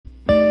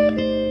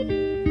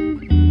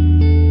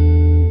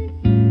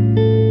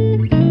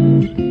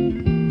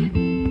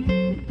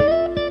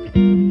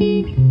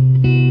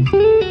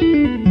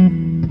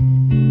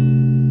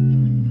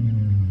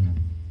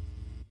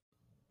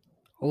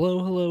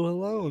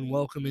and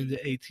welcome into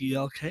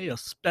ATLK, a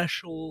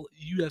special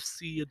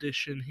UFC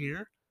edition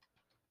here.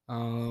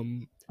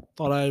 Um,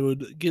 Thought I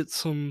would get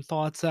some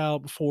thoughts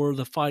out before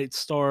the fights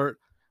start.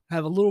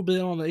 Have a little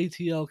bit on the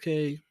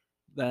ATLK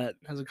that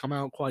hasn't come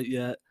out quite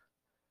yet.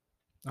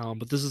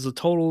 But this is a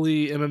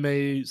totally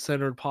MMA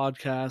centered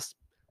podcast,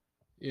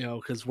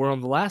 because we're on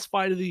the last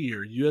fight of the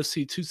year,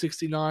 UFC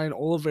 269,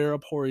 Oliveira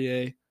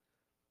Poirier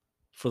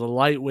for the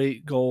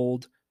lightweight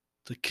gold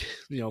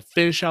to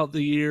finish out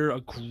the year.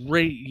 A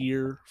great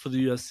year for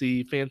the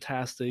UFC,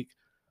 fantastic.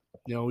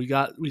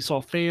 We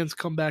saw fans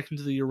come back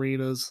into the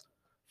arenas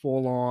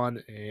full on,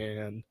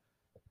 and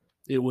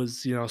it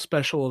was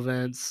special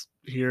events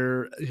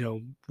here.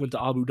 Went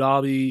to Abu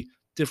Dhabi,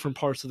 different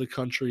parts of the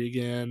country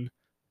again.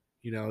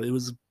 It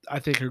was, I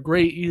think, a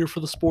great year for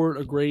the sport,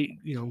 a great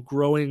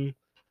growing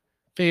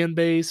fan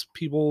base.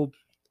 People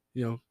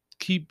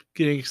keep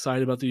getting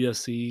excited about the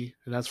UFC,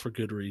 and that's for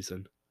good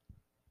reason.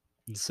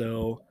 And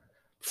so,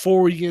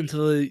 before we get into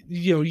the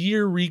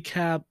year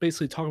recap,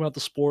 basically talk about the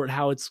sport,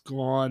 how it's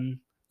gone,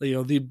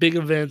 the big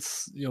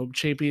events,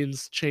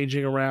 champions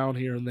changing around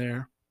here and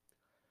there.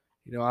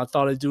 I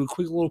thought I'd do a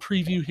quick little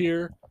preview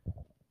here.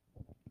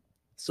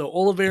 So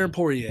Oliveira and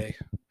Poirier, it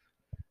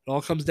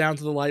all comes down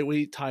to the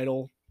lightweight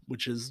title,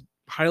 which is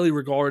highly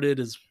regarded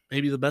as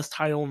maybe the best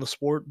title in the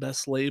sport,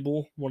 best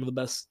label, one of the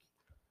best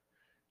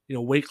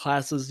weight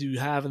classes you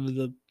have in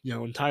the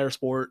entire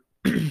sport.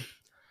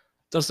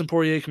 Dustin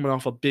Poirier coming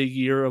off a big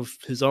year of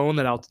his own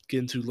that I'll get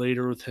into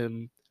later, with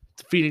him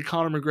defeating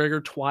Conor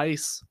McGregor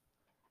twice,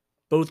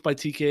 both by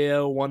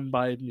TKO, one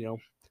by,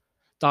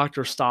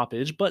 doctor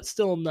stoppage, but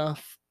still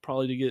enough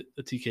probably to get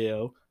a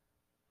TKO.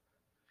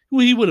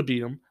 Well, he would have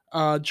beat him.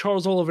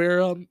 Charles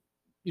Oliveira,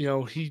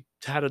 he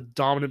had a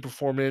dominant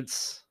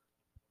performance,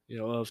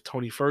 of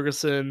Tony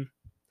Ferguson.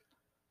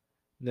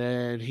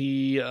 Then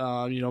he,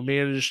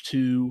 managed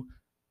to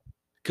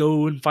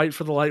go and fight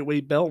for the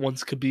lightweight belt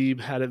once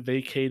Khabib had it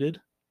vacated.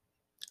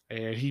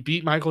 And he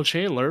beat Michael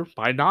Chandler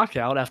by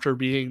knockout after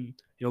being,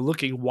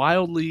 looking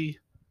wildly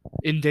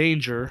in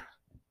danger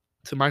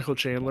to Michael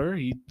Chandler.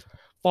 He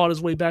fought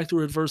his way back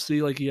through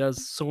adversity like he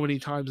has so many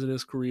times in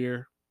his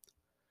career.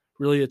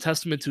 Really a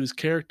testament to his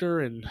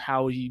character and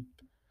how he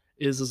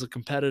is as a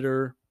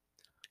competitor.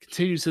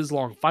 Continues his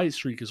long fight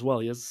streak as well.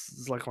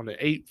 He's like on an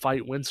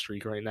 8-fight win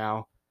streak right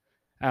now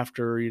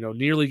after,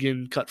 nearly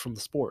getting cut from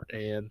the sport.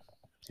 And,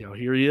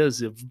 here he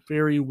is, a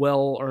very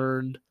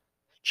well-earned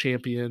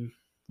champion,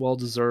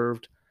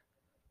 well-deserved.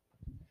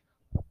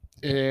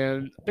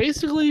 And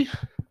basically,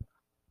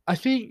 I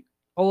think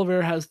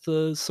Oliveira has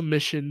the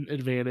submission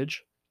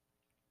advantage.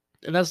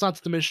 And that's not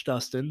to diminish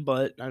Dustin,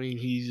 but, I mean,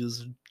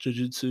 he's a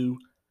jiu-jitsu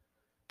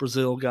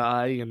Brazil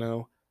guy,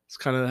 It's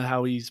kind of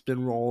how he's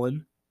been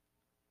rolling.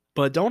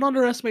 But don't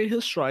underestimate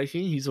his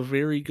striking. He's a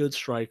very good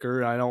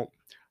striker. I don't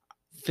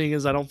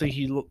think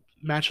he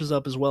matches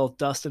up as well with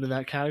Dustin in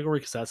that category,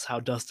 because that's how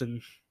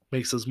Dustin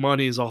makes his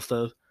money, is off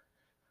the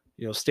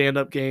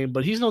stand-up game.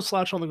 But he's no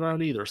slouch on the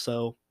ground either.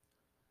 So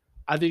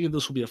I think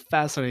this will be a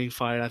fascinating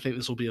fight. I think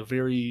this will be a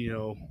very,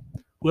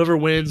 whoever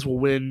wins will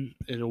win,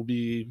 and it'll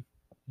be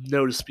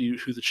no dispute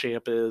who the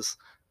champ is.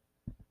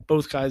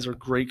 Both guys are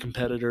great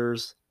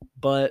competitors,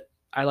 but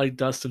I like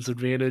Dustin's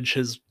advantage.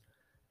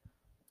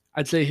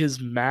 I'd say his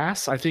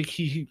mass. I think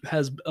he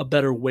has a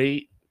better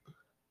weight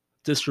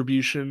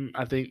distribution.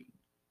 I think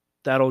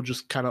that'll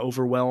just kind of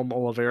overwhelm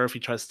Oliveira if he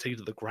tries to take it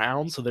to the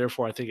ground. So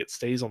therefore, I think it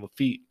stays on the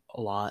feet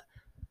a lot,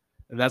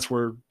 and that's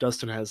where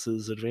Dustin has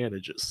his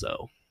advantages.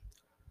 So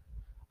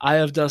I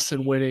have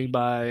Dustin winning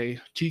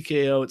by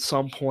TKO at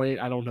some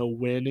point. I don't know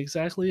when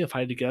exactly. If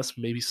I had to guess,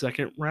 maybe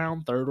second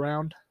round, third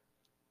round.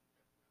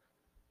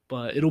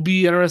 But it'll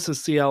be interesting to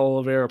see how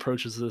Oliveira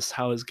approaches this,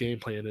 how his game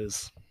plan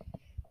is.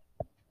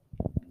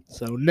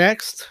 So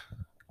next,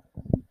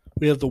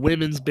 we have the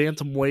women's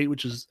bantamweight,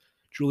 which is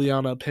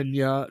Juliana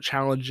Pena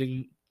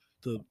challenging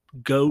the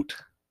GOAT,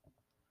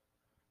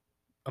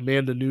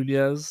 Amanda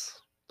Nunes,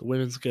 the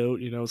women's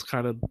GOAT. It's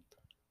kind of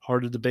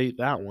hard to debate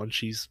that one.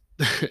 She's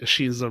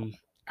an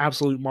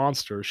absolute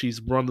monster.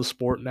 She's run the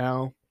sport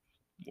now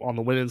on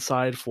the women's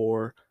side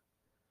for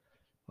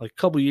like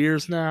a couple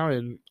years now,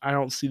 and I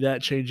don't see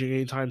that changing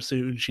anytime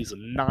soon. She's a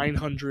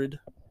 900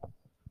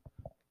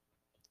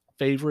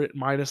 favorite,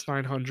 minus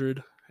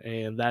 900,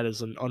 and that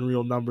is an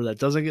unreal number that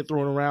doesn't get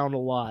thrown around a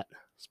lot,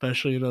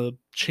 especially in a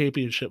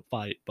championship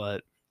fight,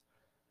 but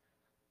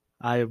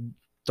I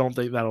don't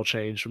think that'll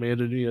change.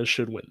 Amanda Nunes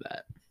should win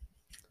that.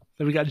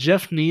 Then we got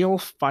Jeff Neal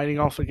fighting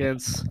off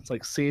against, it's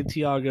like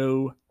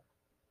Santiago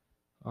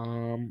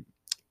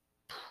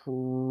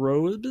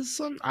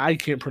Probison. I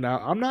can't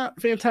pronounce. I'm not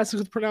fantastic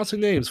with pronouncing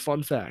names.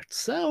 Fun fact.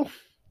 So,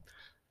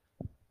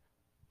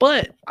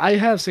 but I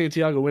have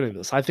Santiago winning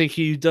this. I think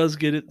he does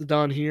get it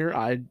done here.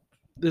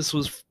 This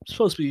was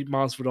supposed to be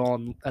Masvidal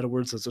and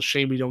Edwards. It's a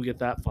shame we don't get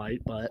that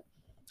fight, but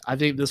I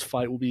think this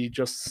fight will be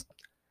just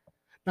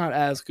not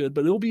as good,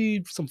 but it'll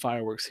be some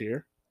fireworks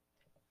here.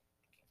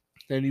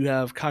 Then you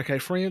have Kai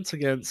France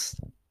against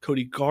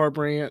Cody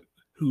Garbrandt,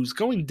 who's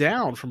going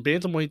down from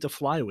bantamweight to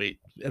flyweight.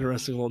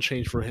 Interesting little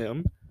change for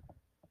him.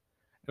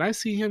 and I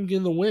see him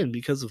getting the win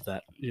because of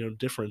that,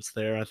 difference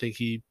there. I think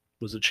he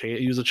was a champ.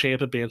 He was a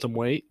champ at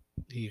bantamweight.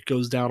 He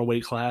goes down a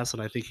weight class,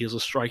 and I think he has a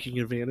striking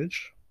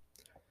advantage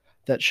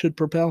that should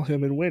propel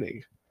him in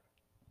winning.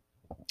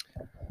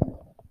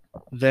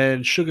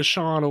 Then Sugar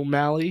Sean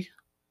O'Malley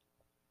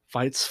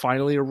fights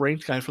finally a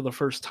ranked guy for the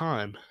first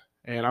time,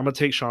 and I'm gonna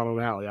take Sean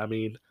O'Malley. I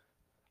mean,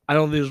 I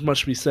don't think there's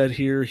much to be said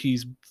here.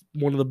 He's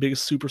one of the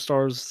biggest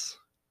superstars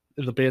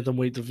in the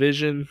bantamweight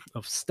division,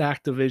 of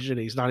stacked division.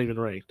 He's not even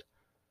ranked,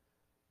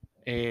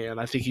 and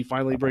I think he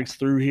finally breaks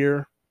through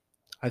here.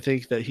 I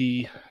think that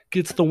he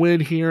gets the win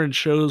here and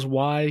shows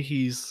why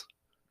he's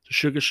the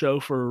Sugar Show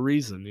for a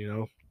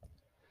reason.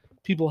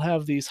 People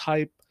have this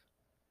hype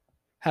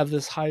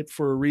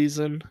for a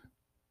reason,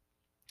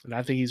 and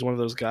I think he's one of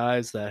those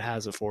guys that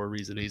has it for a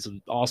reason. He's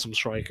an awesome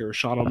striker.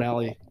 Sean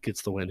O'Malley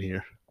gets the win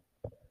here.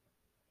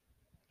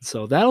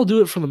 So that'll do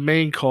it for the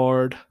main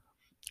card.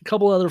 A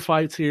couple other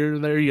fights here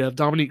and there. You have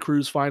Dominique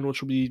Cruz fight,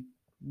 which will be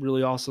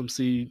really awesome to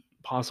see,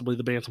 possibly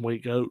the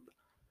bantamweight GOAT.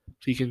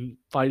 If he can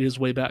fight his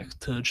way back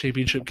to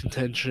championship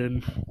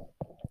contention,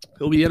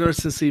 it'll be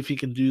interesting to see if he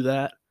can do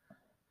that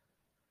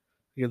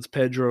against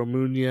Pedro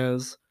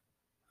Munez.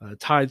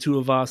 Tai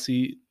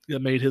Tuivasa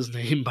made his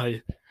name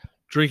by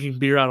drinking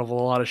beer out of a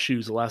lot of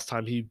shoes the last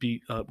time he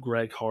beat up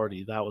Greg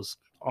Hardy. That was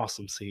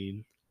awesome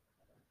scene.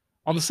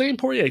 On the same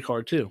Poirier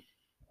card, too.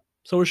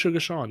 So was Sugar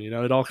Sean.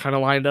 It all kind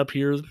of lined up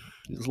here.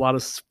 There's a lot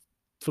of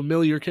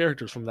familiar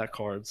characters from that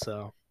card.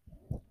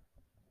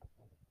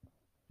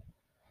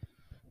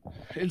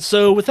 And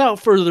so, without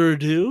further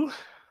ado,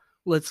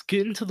 let's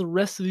get into the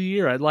rest of the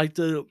year. I like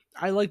to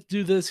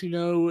do this.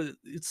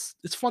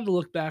 It's fun to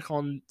look back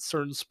on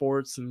certain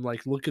sports and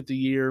like look at the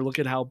year, look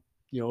at how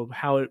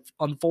how it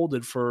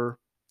unfolded for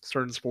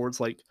certain sports.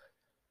 Like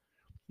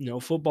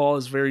football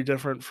is very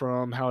different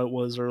from how it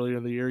was earlier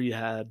in the year. You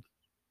had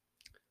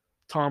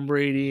Tom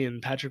Brady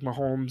and Patrick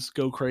Mahomes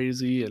go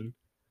crazy, and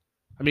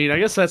I mean, I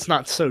guess that's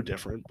not so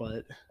different,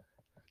 but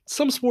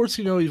some sports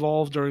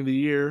evolve during the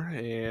year,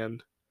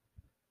 and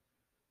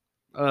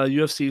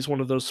UFC is one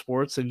of those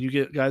sports, and you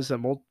get guys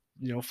that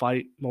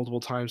fight multiple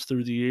times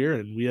through the year,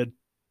 and we had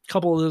a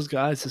couple of those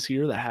guys this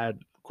year that had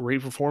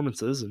great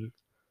performances and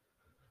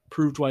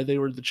proved why they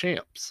were the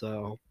champs.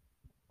 So,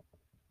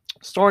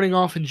 starting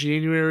off in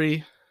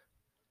January,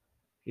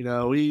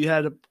 we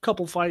had a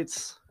couple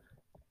fights.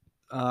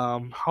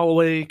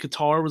 Holloway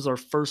Qatar was our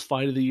first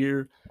fight of the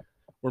year,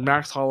 where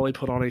Max Holloway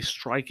put on a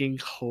striking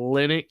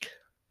clinic.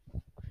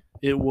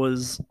 It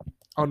was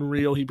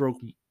unreal. He broke,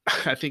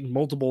 I think,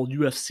 multiple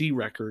UFC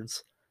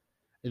records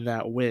in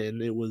that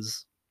win. It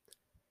was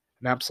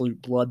an absolute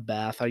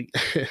bloodbath.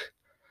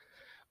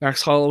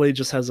 Max Holloway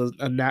just has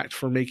a knack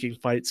for making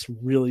fights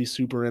really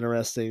super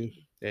interesting,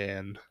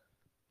 and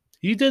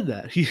he did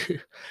that.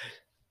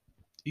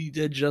 He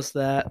did just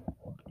that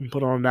and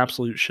put on an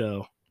absolute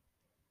show.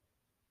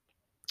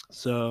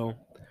 So,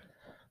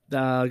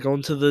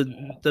 going to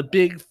the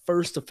big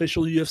first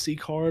official UFC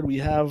card, we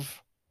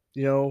have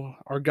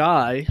our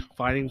guy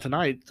fighting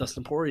tonight,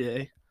 Dustin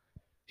Poirier.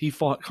 He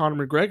fought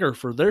Conor McGregor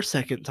for their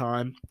second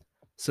time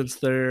since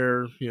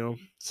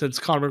since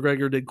Conor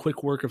McGregor did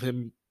quick work of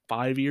him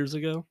 5 years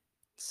ago,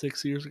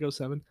 6 years ago,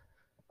 7.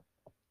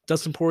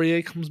 Dustin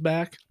Poirier comes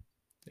back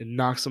and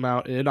knocks him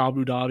out in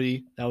Abu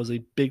Dhabi. That was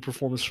a big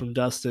performance from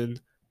Dustin.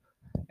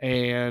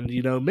 And,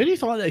 many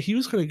thought that he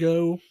was going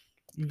to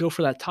go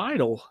for that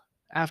title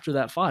after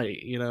that fight.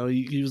 He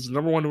was the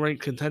number one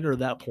ranked contender at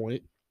that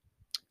point.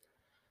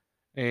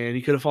 And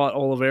he could have fought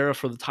Oliveira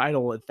for the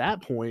title at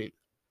that point.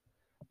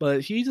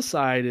 But he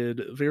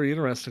decided, very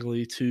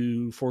interestingly,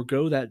 to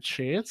forego that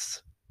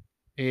chance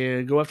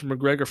and go after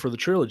McGregor for the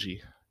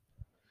trilogy,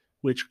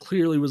 which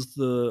clearly was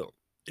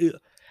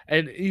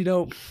and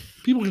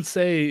people can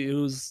say it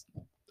was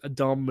a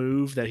dumb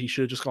move that he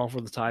should have just gone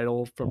for the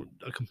title from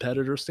a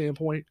competitor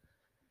standpoint,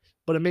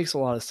 but it makes a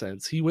lot of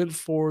sense. He went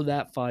for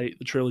that fight,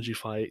 the trilogy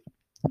fight,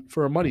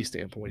 for a money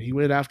standpoint. He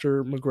went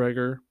after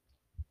McGregor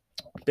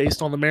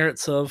based on the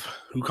merits of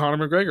who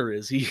Conor McGregor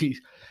is.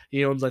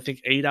 He owns, I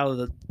think, 8 out of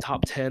the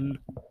top 10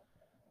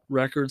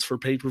 records for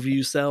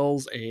pay-per-view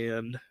sales,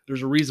 and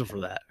there's a reason for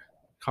that.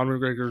 Conor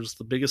McGregor is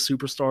the biggest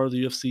superstar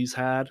the UFC's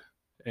had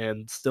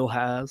and still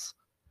has.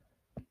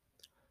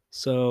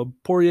 So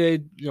Poirier,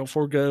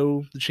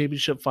 forego the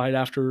championship fight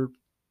after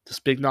this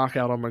big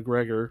knockout on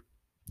McGregor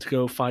to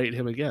go fight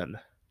him again.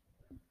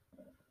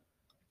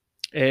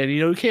 And,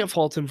 you can't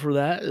fault him for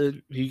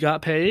that. He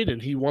got paid,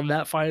 and he won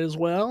that fight as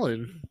well,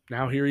 and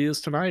now here he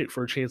is tonight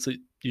for a chance at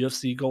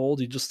UFC Gold.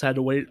 He just had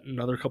to wait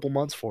another couple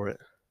months for it.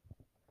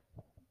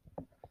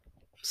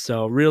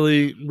 So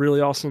really, really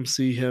awesome to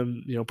see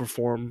him,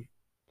 perform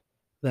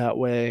that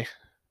way.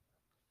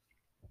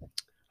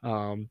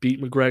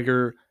 Beat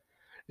McGregor.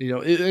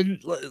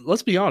 And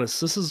let's be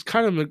honest, this is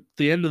kind of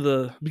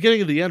the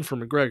beginning of the end for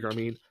McGregor. I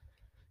mean,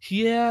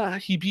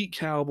 he beat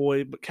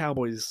Cowboy, but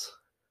Cowboy's,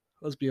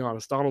 let's be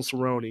honest, Donald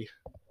Cerrone,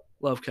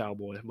 love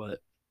Cowboy, but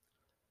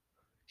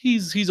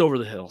he's over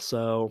the hill.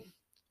 So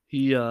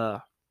he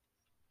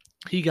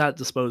got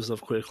disposed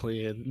of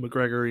quickly, and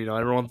McGregor,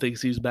 everyone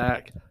thinks he's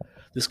back.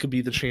 this could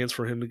be the chance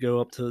for him to go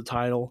up to the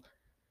title.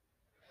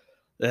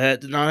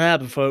 That did not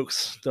happen,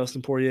 folks.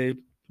 Dustin Poirier,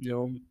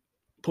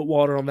 put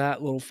water on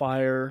that little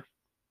fire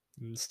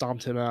and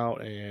stomped him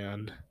out.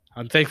 And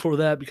I'm thankful for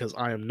that because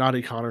I am not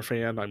a Conor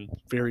fan. I'm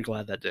very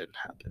glad that didn't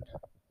happen.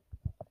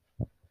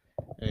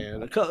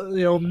 And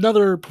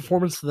another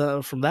performance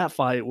from that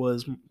fight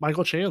was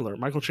Michael Chandler.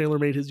 Michael Chandler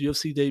made his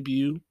UFC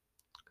debut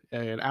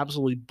and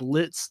absolutely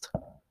blitzed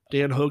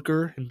Dan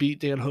Hooker and beat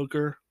Dan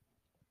Hooker.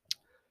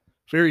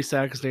 Very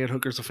sad because Dan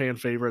Hooker's a fan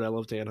favorite. I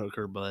love Dan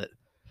Hooker, but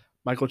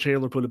Michael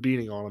Chandler put a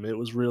beating on him. It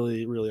was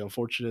really, really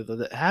unfortunate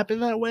that it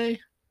happened that way.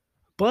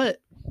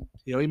 But,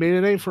 he made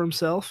a name for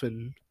himself,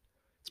 and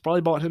it's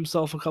probably bought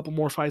himself a couple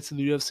more fights in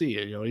the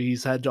UFC.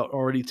 He's had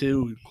already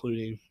two,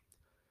 including,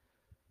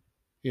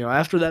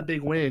 after that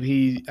big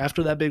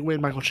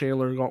win, Michael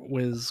Chandler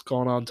was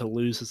gone on to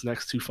lose his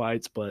next two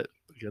fights, but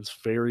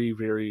against very,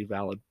 very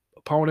valid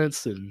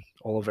opponents in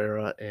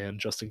Oliveira and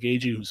Justin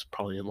Gaethje, who's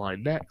probably in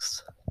line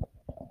next.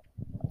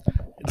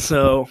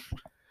 So,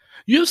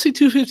 UFC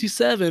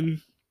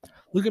 257,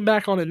 looking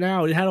back on it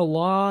now, it had a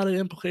lot of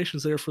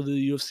implications there for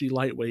the UFC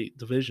lightweight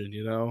division,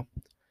 A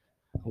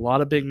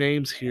lot of big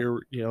names here,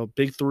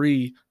 big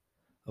three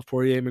of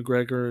Poirier,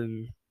 McGregor,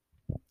 and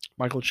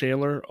Michael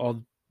Chandler.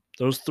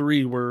 Those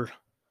three were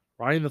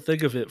right in the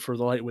thick of it for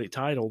the lightweight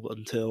title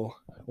until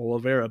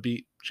Oliveira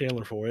beat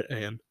Chandler for it.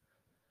 And,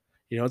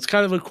 it's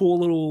kind of a cool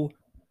little,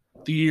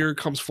 the year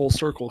comes full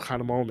circle kind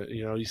of moment.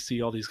 You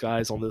see all these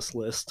guys on this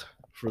list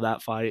for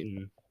that fight,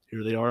 and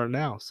here they are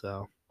now.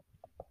 So,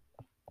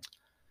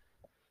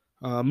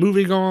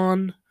 moving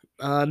on,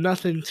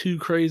 nothing too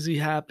crazy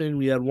happened.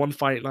 We had one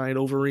fight night,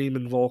 Overeem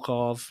and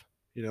Volkov.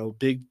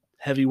 Big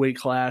heavyweight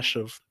clash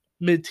of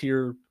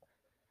mid-tier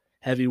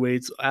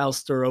heavyweights.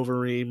 Alistair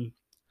Overeem,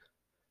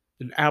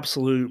 an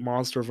absolute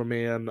monster of a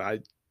man.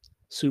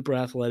 Super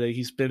athletic.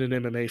 He's been in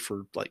MMA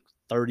for like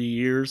 30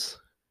 years.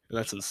 And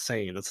that's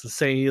insane.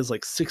 He has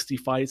like 60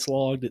 fights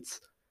logged.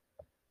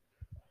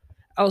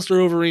 Alistair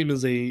Overeem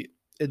is a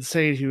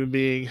insane human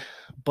being,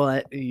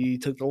 but he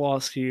took the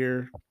loss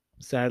here,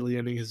 sadly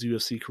ending his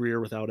UFC career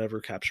without ever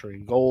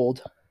capturing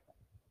gold.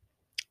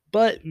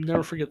 But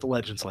never forget the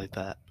legends like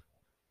that.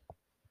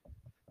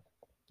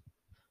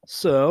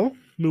 So,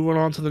 moving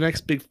on to the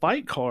next big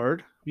fight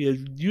card, we have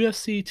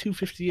UFC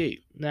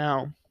 258.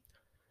 Now,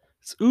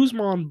 it's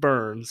Usman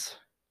Burns,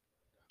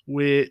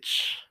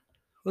 which,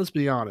 let's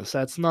be honest,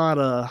 that's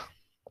not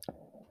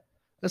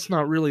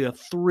really a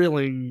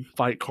thrilling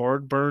fight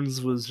card.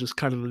 Burns was just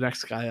kind of the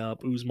next guy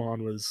up.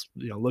 Usman was,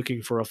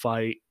 looking for a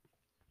fight.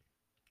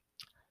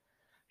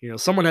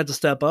 Someone had to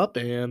step up,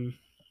 and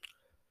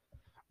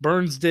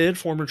Burns did,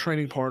 former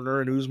training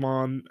partner, and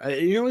Usman.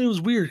 It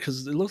was weird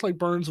because it looked like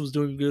Burns was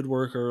doing good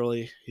work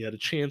early. He had a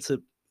chance at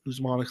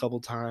Usman a couple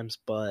times,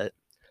 but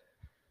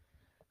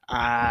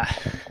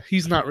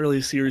he's not really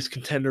a serious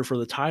contender for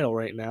the title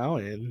right now,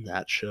 and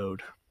that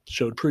showed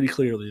pretty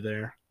clearly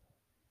there.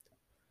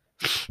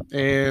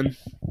 And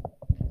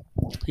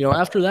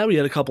after that, we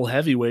had a couple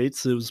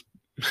heavyweights. It was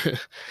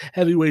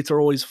heavyweights are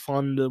always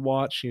fun to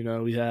watch.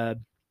 We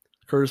had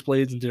Curtis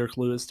Blaydes and Derek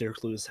Lewis.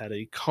 Derek Lewis had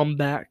a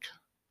comeback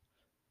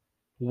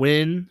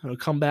win, a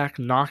comeback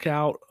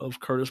knockout of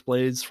Curtis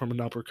Blaydes from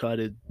an uppercut.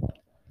 It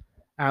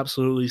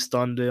absolutely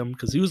stunned him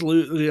because he was,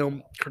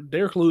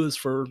 Derek Lewis,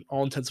 for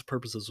all intents and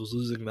purposes, was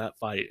losing that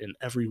fight in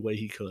every way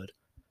he could.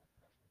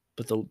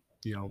 But the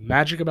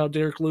magic about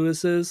Derek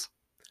Lewis is,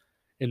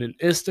 in an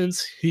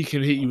instance, he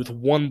can hit you with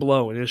one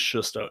blow and it's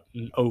just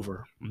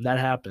over. And that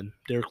happened.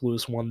 Derek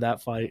Lewis won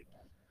that fight.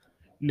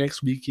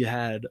 Next week, you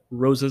had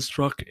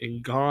Rozenstruik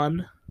and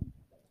Gane,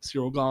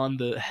 Ciryl Gane,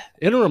 the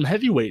interim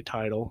heavyweight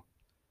title.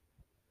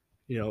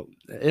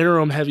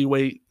 Interim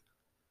heavyweight,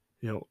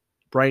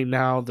 right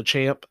now, the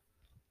champ,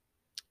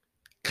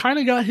 kind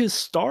of got his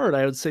start,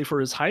 I would say, for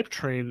his hype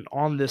train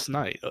on this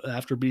night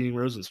after beating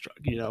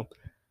Rozenstruik.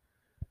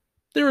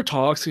 There were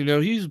talks,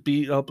 he's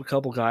beat up a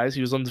couple guys.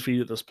 He was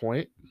undefeated at this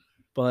point.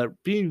 But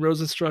being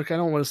Rozenstruik, I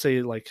don't want to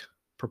say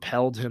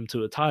propelled him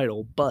to a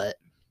title, but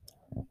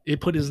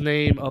it put his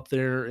name up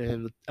there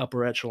in the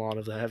upper echelon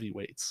of the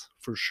heavyweights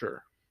for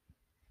sure.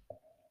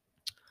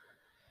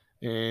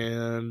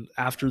 And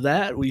after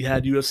that, we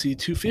had UFC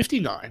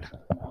 259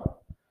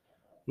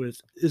 with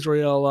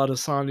Israel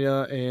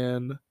Adesanya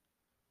and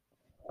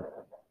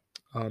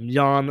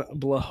Jan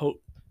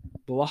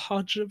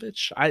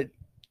Blachowicz.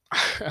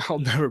 I'll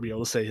never be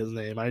able to say his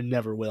name. I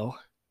never will.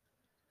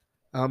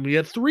 We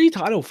had 3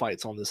 title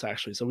fights on this,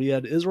 actually. So we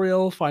had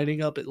Israel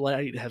fighting up at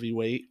light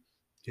heavyweight.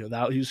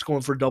 That he was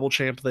going for double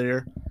champ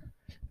there.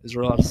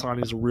 Israel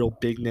Adesanya is a real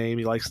big name.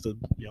 He likes to,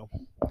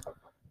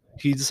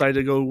 he decided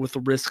to go with the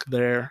risk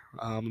there.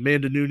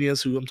 Amanda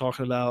Nunes, who I'm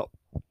talking about,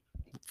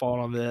 fought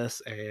on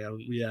this.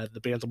 And we had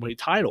the bantamweight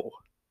title,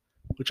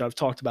 which I've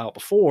talked about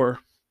before,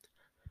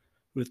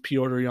 with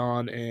Petr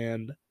Yan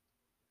and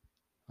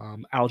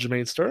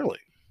Aljamain Sterling.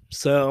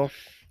 So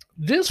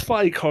this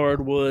fight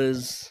card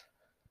was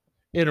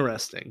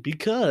interesting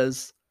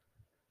because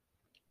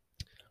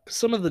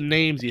some of the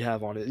names you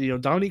have on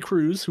it, Dominick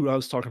Cruz, who I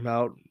was talking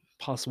about,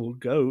 possible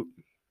GOAT,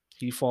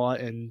 He fought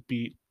and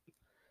beat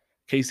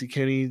Casey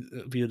Kenny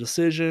via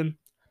decision.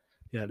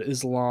 You had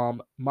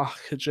Islam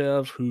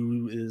Makhachev,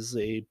 who is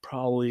a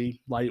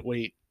probably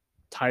lightweight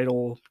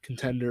title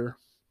contender.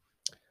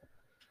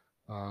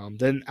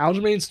 Then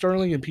Aljamain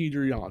Sterling and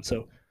Peter Yan.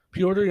 So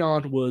Peter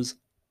Yan was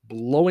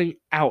blowing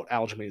out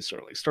Aljamain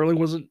Sterling. Sterling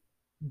wasn't,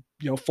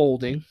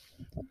 folding.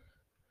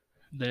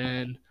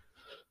 Then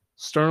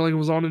Sterling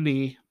was on a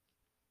knee,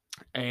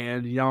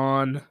 and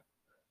Yan,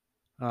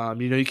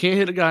 you can't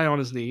hit a guy on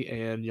his knee,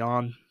 and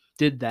Yan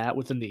did that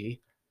with a knee.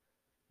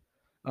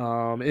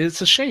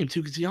 It's a shame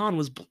too because Yan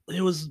was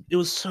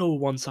so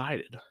one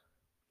sided,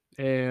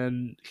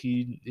 and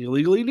he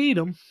illegally kneed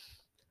him,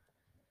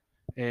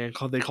 and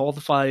they called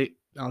the fight.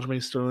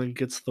 Aljamain Sterling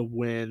gets the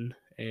win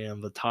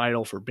and the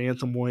title for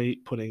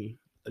bantamweight, putting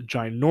a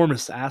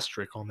ginormous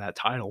asterisk on that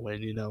title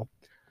win.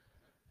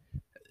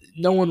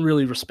 No one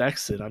really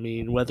respects it. I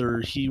mean, whether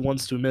he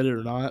wants to admit it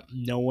or not,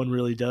 no one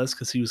really does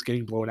because he was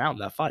getting blown out in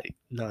that fight.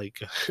 Like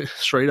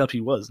straight up,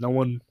 he was. No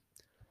one's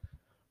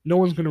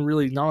going to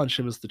really acknowledge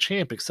him as the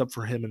champ except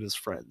for him and his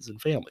friends and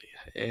family,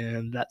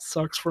 and that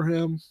sucks for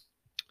him.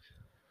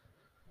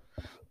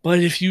 But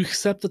if you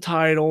accept the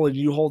title and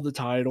you hold the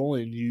title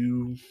and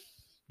you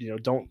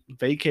don't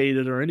vacate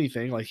it or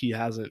anything like he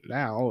has it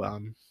now,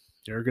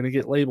 you're going to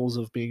get labels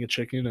of being a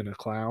chicken and a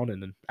clown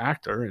and an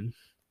actor, and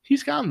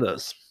he's gotten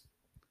this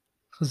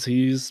because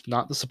he's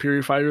not the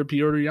superior fighter of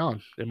Piotr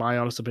Yan. In my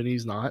honest opinion,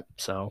 he's not.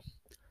 So,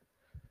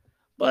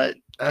 but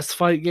that's the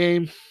fight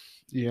game.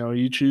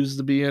 You choose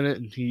to be in it,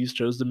 and he's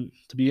chosen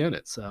to be in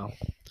it. So,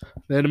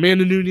 then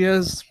Amanda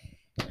Nunes,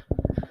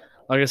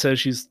 like I said,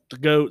 she's the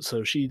GOAT,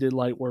 so she did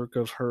light work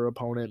of her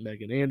opponent,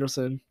 Megan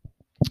Anderson.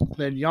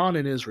 Then Yan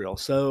and Israel.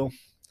 So,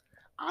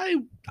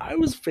 I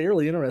was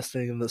fairly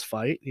interested in this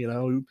fight.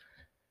 You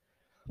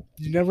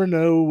never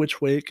know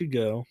which way it could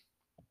go.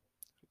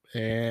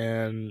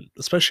 And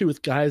especially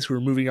with guys who are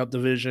moving up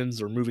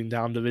divisions or moving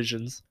down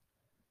divisions.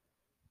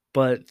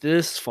 But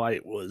this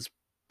fight was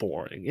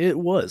boring. It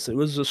was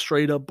a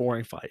straight up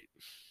boring fight.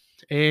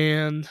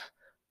 And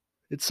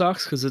it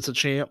sucks because it's a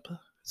champ.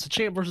 It's a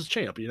champ versus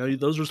champ.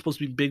 Those are supposed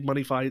to be big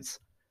money fights,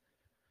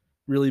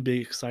 really big,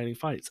 exciting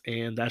fights.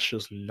 And that's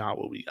just not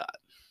what we got.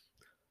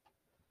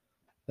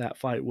 That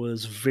fight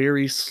was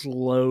very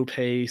slow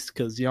paced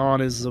because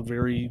Yan is a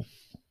very,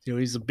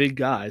 he's a big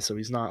guy, so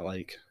he's not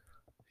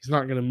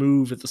going to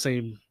move at the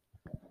same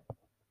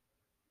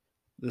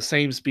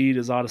speed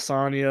as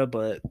Adesanya,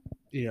 but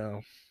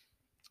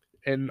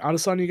and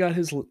Adesanya got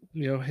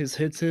his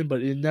hits in,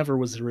 but it never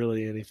was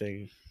really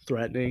anything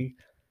threatening.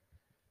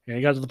 And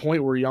it got to the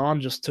point where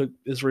Yan just took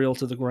Israel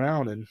to the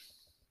ground, and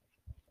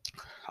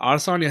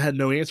Adesanya had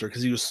no answer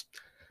because he's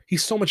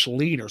so much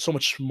leaner, so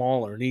much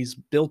smaller, and he's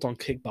built on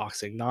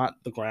kickboxing, not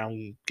the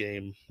ground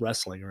game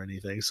wrestling or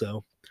anything.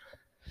 So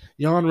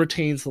Yan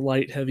retains the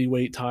light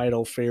heavyweight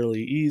title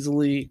fairly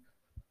easily.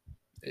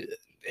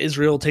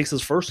 Israel takes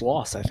his first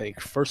loss, I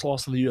think. First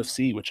loss in the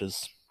UFC, which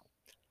is,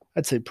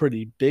 I'd say,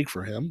 pretty big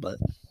for him, but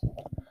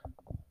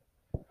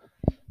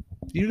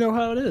you know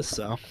how it is,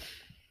 so.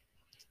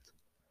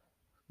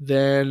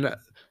 Then,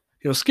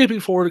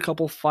 skipping forward a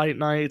couple fight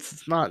nights,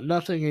 it's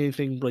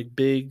anything like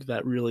big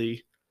that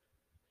really,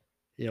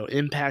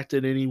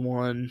 impacted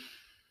anyone.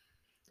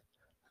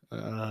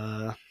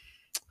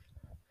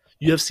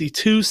 UFC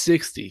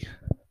 260,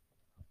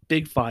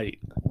 big fight.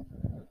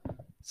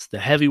 It's the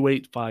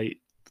heavyweight fight,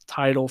 the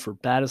title for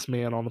baddest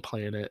man on the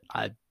planet.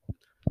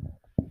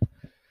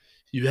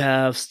 You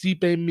have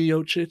Stipe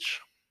Miocic,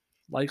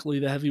 likely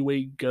the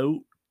heavyweight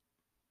GOAT.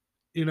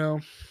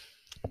 Stipe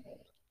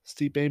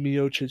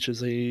Miocic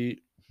is a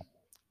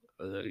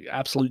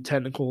absolute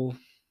technical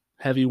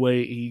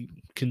heavyweight. He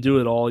can do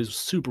it all. He's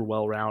super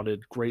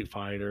well-rounded, great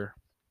fighter.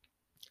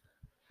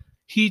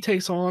 He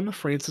takes on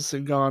Francis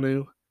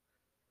Ngannou,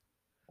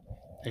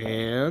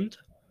 and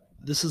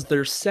this is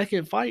their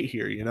second fight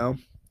here.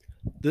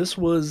 This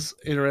was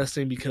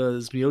interesting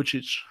because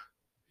Miocic,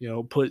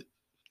 put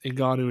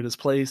Ngannou in his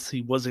place.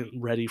 He wasn't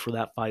ready for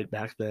that fight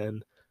back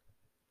then.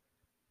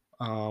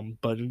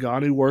 But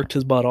Ngannou worked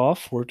his butt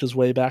off, worked his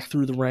way back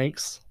through the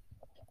ranks,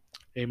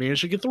 and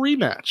managed to get the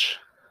rematch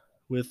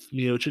with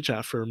Miocic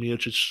after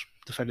Miocic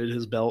defended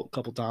his belt a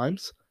couple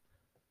times.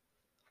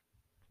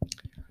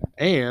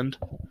 And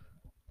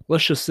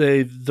let's just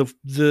say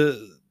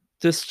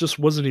this just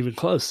wasn't even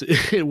close.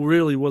 It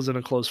really wasn't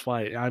a close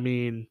fight. I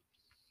mean,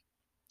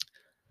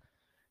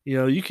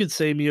 you could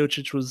say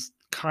Miocic was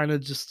kind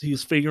of he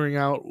was figuring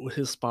out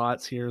his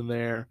spots here and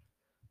there,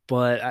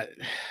 but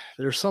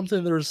there's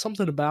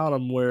something about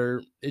him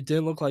where it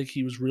didn't look like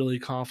he was really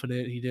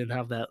confident. He didn't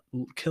have that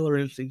killer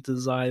instinct to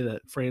the eye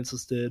that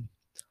Francis did.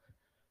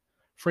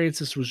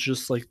 Francis was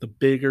just like the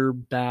bigger,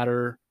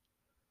 badder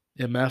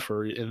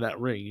MFer in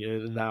that ring,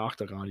 in that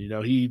octagon.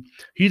 He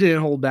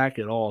didn't hold back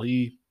at all.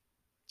 He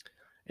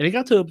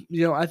got to,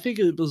 I think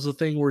it was a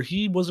thing where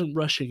he wasn't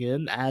rushing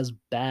in as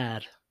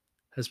bad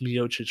as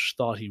Miocic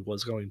thought he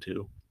was going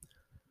to.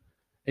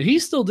 And he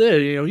still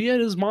did. He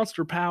had his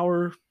monster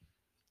power,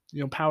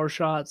 power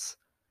shots.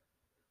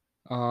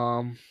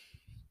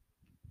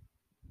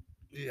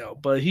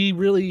 but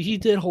he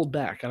did hold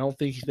back. I don't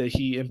think that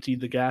he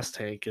emptied the gas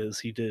tank as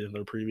he did in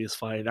their previous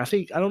fight.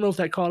 I don't know if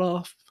that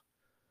caught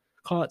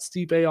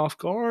Stipe off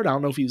guard. I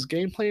don't know if he was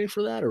game planning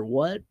for that or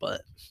what,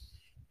 but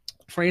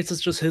Francis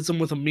just hits him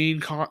with a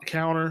mean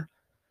counter,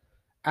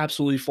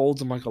 absolutely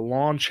folds him like a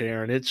lawn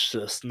chair, and it's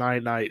just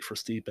night night for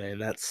Stipe, and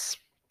that's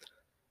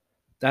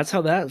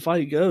how that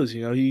fight goes.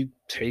 He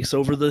takes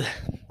over the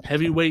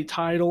heavyweight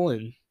title,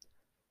 and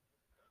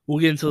we'll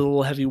get into the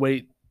little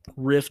heavyweight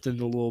rift in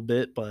a little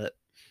bit, but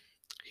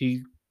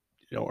he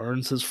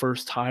earns his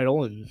first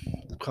title and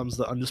becomes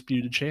the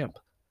undisputed champ.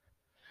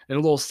 And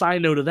a little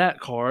side note of that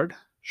card,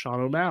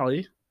 Sean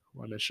O'Malley,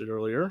 who I mentioned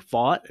earlier,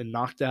 fought and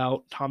knocked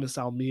out Thomas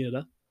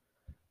Almeida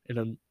in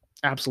an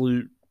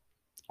absolute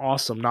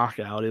awesome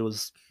knockout. It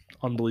was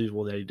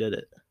unbelievable that he did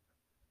it.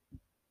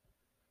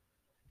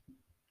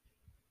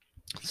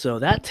 So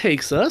that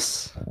takes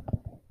us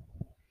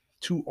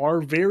to our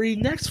very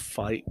next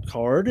fight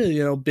card,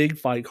 big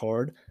fight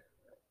card.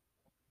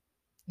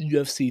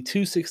 UFC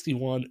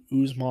 261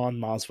 Usman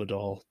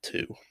Masvidal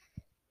 2.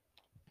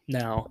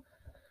 Now,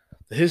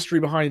 the history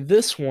behind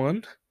this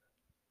one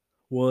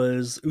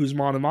was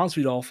Usman and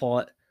Masvidal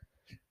fought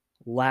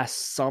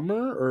last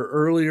summer or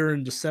earlier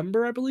in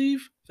December, I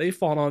believe. They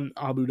fought on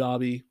Abu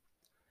Dhabi.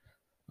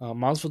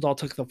 Masvidal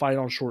took the fight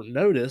on short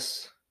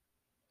notice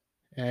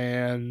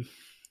and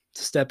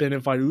to step in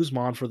and fight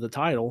Usman for the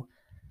title.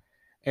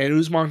 And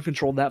Usman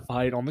controlled that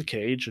fight on the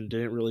cage and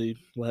didn't really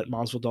let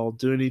Masvidal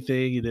do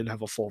anything. He didn't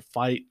have a full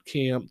fight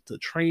camp to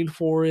train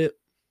for it,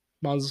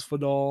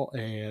 Masvidal.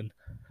 And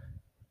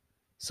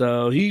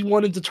so he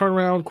wanted to turn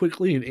around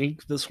quickly and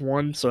ink this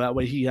one so that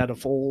way he had a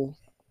full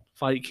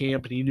fight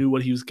camp and he knew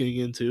what he was getting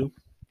into.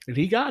 And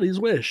he got his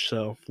wish.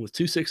 So with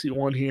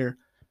 261 here,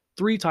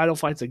 3 title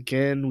fights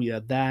again. We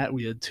had that.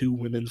 We had 2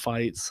 women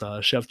fights,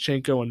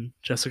 Shevchenko and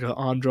Jessica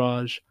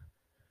Andrade.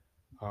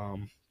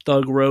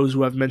 Thug Rose,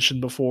 who I've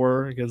mentioned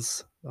before,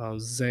 against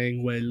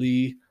Zhang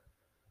Weili.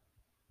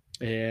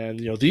 And,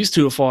 these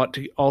two have fought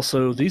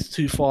also. These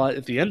two fought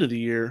at the end of the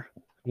year.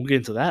 We'll get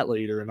into that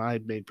later, and I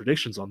made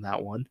predictions on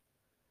that one.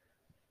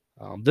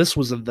 This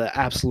was an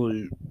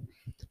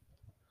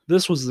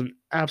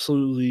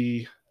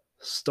absolutely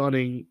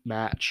stunning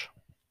match.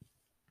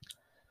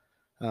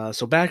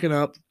 So backing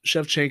up,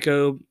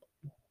 Shevchenko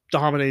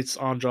dominates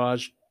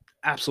Andrade,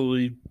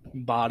 absolutely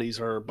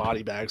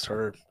body bags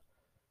her.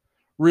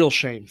 Real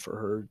shame for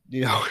her.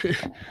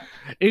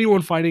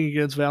 Anyone fighting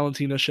against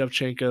Valentina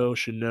Shevchenko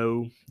should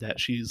know that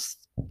she's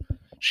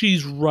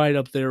right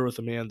up there with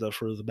Amanda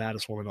for the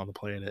baddest woman on the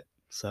planet.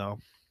 So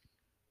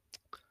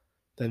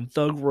then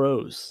Thug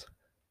Rose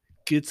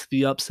gets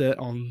the upset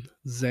on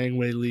Zhang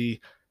Weili.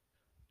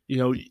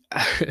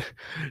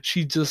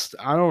 She just,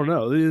 I don't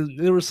know.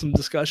 There was some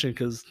discussion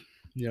because,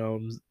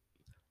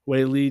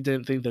 Weili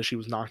didn't think that she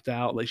was knocked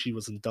out, like she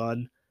wasn't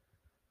done.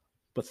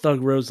 But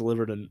Thug Rose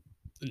delivered an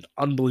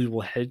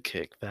unbelievable head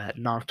kick that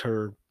knocked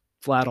her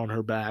flat on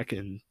her back,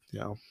 and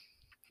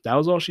that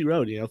was all she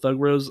wrote. Thug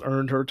Rose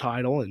earned her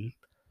title, and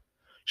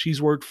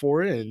she's worked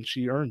for it, and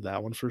she earned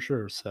that one for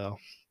sure. So,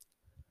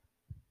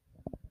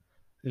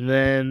 and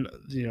then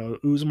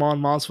Usman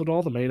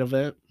Masvidal, the main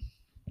event,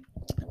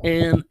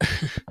 and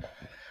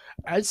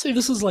I'd say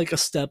this is like a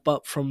step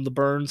up from the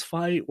Burns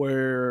fight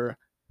where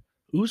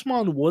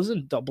Usman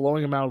wasn't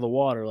blowing him out of the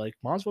water. Like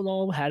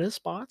Masvidal had his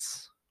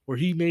spots where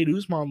he made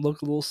Usman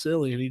look a little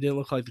silly and he didn't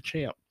look like the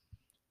champ.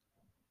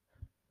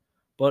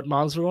 But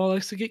Masvidal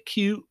likes to get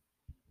cute,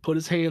 put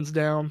his hands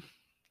down,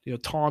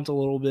 taunt a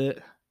little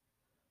bit.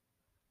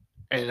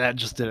 And that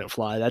just didn't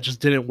fly. That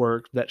just didn't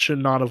work. That should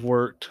not have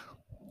worked.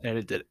 And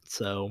it didn't.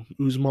 So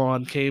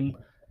Usman came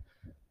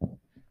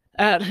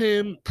at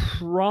him,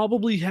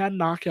 probably had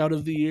knockout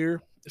of the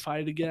year, if I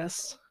had to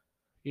guess.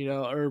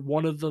 Or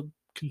one of the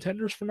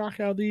contenders for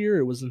knockout of the year.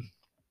 It was an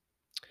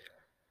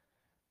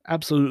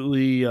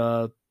absolutely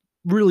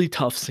really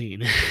tough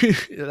scene.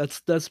 That's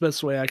the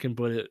best way I can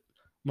put it.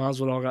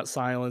 Masvidal got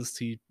silenced.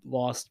 He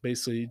lost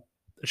basically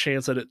a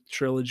chance at a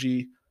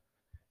trilogy.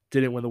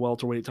 Didn't win the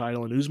welterweight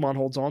title, and Usman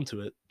holds on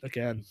to it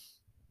again.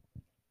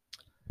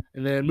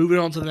 And then moving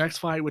on to the next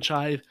fight, which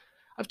I've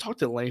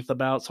talked at length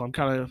about, so I'm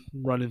kind of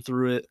running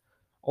through it.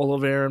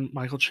 Oliveira and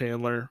Michael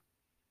Chandler,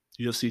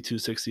 UFC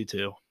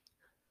 262.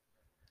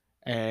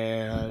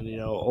 And,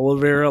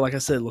 Oliveira, like I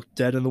said, looked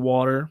dead in the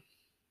water,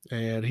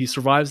 and he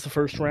survives the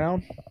first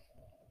round.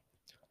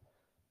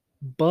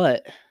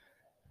 But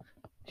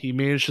he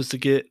manages to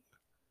get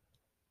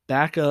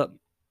back up,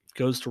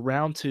 goes to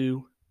round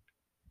 2,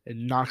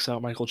 and knocks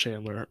out Michael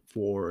Chandler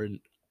for an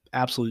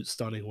absolute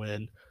stunning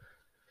win.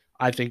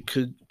 I think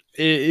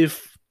I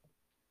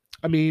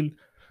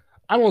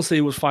won't say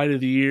it was fight of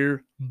the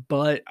year,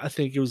 but I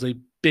think it was a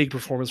big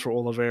performance for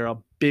Oliveira, a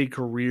big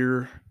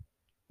career,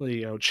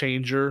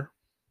 changer.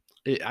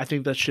 I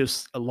think that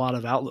shifts a lot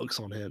of outlooks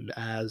on him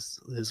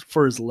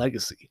for his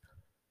legacy.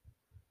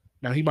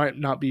 Now, he might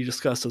not be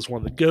discussed as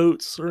one of the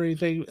GOATs or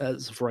anything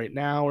as of right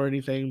now or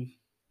anything,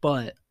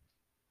 but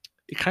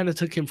it kind of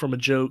took him from a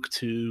joke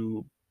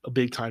to a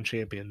big-time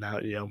champion.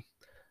 Now,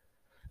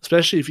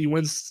 especially if he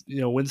wins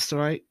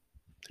tonight.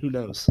 Who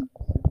knows?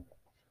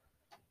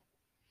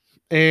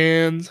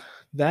 And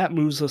that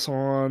moves us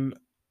on.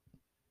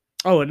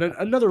 Oh, and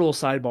another little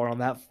sidebar on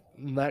that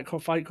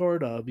fight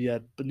card. We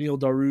had Beneil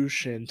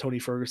Dariush and Tony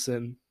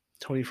Ferguson.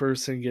 Tony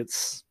Ferguson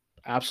gets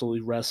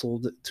absolutely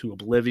wrestled to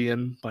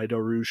oblivion by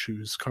Dariush,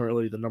 who's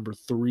currently the number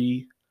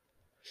 3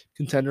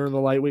 contender in the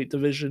lightweight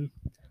division.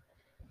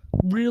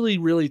 Really,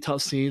 really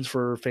tough scenes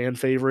for fan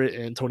favorite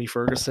and Tony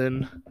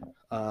Ferguson.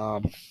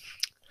 Um,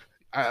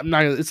 I'm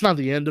not. It's not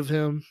the end of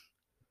him,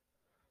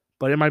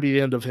 but it might be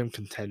the end of him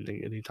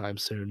contending anytime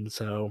soon.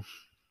 So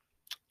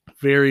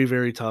very,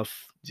 very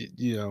tough.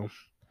 You know,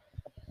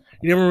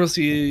 you never want to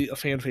see a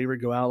fan favorite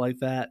go out like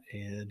that,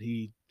 and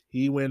he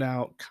went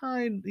out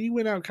kind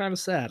of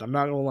sad. I'm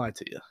not gonna lie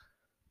to you.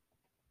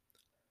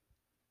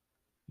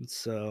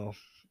 So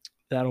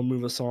that'll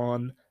move us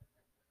on.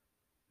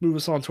 Move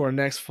us on to our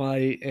next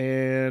fight,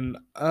 and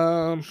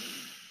I'm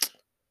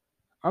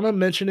gonna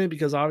mention it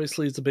because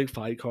obviously it's a big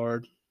fight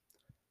card.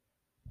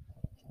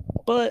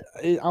 But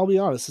I'll be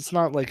honest, it's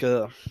not like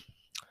a.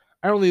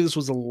 I don't think this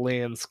was a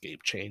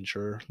landscape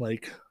changer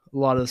like a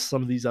lot of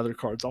some of these other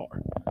cards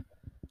are.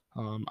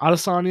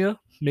 Adesanya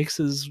makes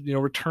his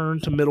return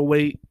to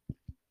middleweight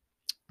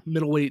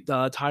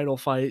title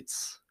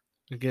fights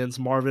against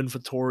Marvin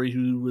Vettori,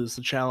 who was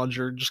the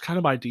challenger, just kind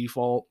of by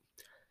default.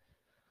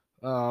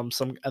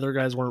 Some other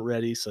guys weren't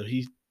ready, so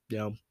he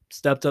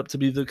stepped up to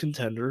be the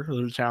contender or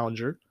the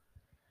challenger.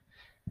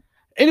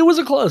 And it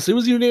wasn't close. It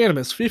was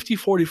unanimous,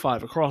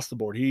 50-45 across the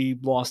board. He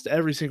lost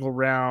every single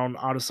round.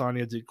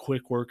 Adesanya did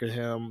quick work at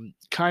him,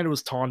 kind of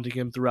was taunting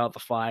him throughout the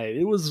fight.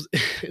 It was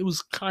it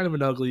was kind of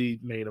an ugly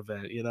main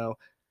event,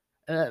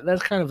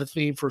 that's kind of a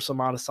theme for some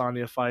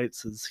Adesanya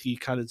fights is he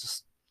kind of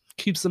just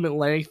keeps them at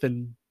length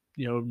and,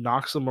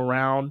 knocks them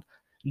around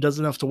and does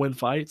enough to win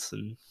fights.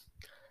 And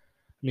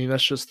I mean,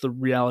 that's just the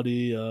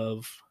reality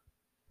of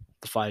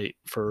the fight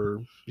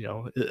for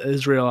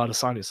Israel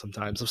Adesanya.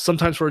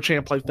 Sometimes for a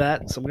champ like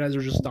that, some guys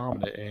are just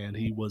dominant, and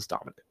he was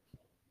dominant.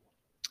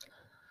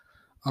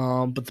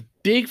 But the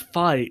big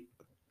fight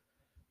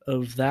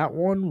of that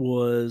one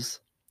was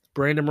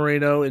Brandon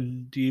Moreno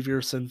and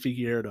Deiveson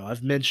Figueiredo.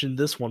 I've mentioned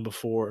this one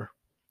before.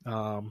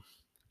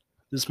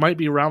 This might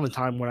be around the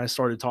time when I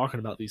started talking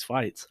about these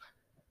fights.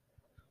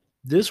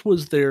 This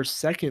was their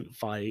second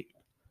fight.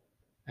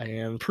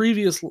 And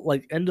previous,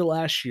 like end of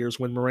last year's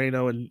when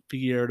Moreno and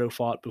Figueiredo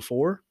fought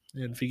before,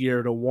 and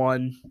Figueiredo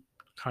won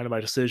kind of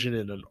by decision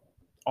in an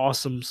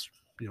awesome,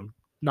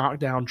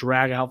 knockdown,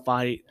 drag out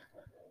fight.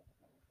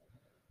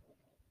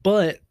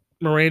 But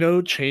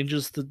Moreno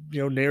changes the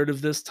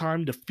narrative this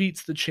time,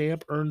 defeats the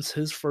champ, earns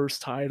his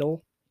first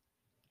title,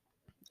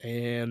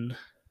 and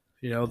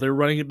they're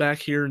running it back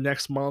here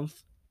next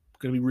month.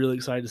 Going to be really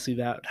excited to see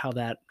how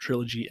that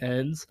trilogy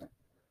ends.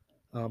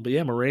 But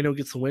yeah, Moreno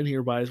gets the win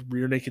here by his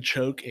rear naked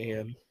choke,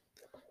 and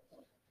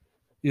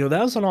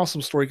that was an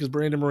awesome story because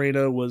Brandon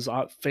Moreno was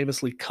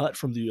famously cut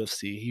from the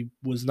UFC. He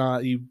was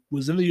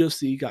in the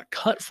UFC, got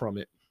cut from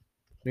it,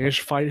 managed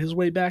to fight his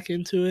way back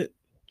into it,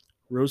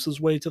 rose his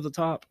way to the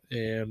top,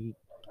 and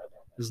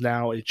is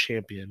now a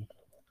champion.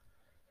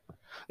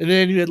 And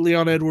then you had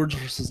Leon Edwards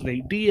versus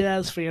Nate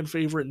Diaz, fan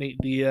favorite Nate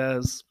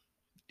Diaz.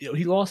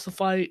 He lost the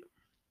fight,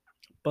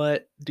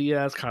 but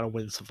Diaz kind of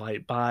wins the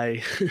fight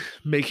by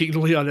making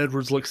Leon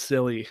Edwards look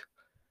silly.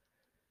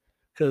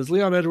 Because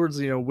Leon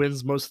Edwards,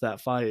 wins most of that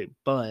fight,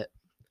 but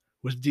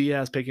with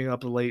Diaz picking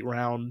up a late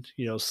round,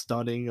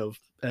 stunning of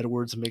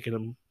Edwards and making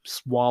him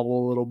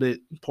swabble a little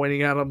bit,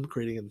 pointing at him,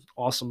 creating an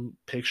awesome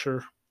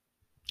picture.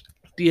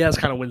 Diaz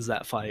kind of wins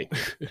that fight.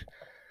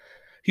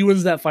 He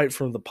wins that fight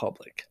from the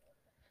public.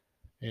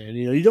 And,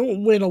 you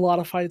don't win a lot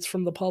of fights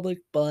from the public,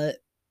 but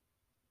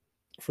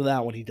for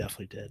that one, he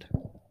definitely did.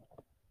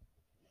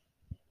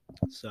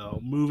 So,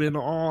 moving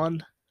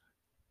on,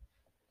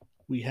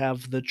 we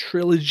have the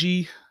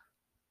trilogy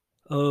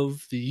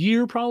of the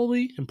year,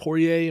 probably, and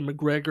Poirier and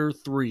McGregor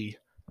 3.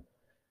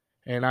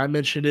 And I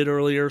mentioned it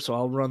earlier, so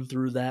I'll run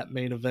through that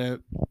main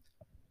event.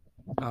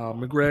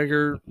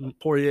 McGregor,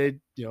 Poirier,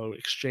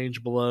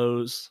 exchange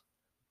blows.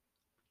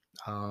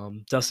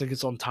 Dustin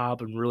gets on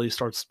top and really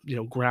starts,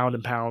 ground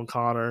and pound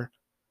Conor.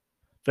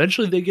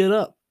 Eventually, they get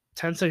up.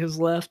 10 seconds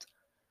left.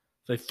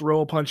 They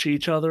throw a punch at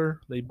each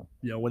other. They,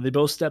 when they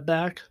both step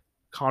back,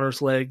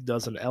 Conor's leg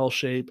does an L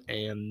shape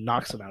and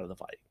knocks him out of the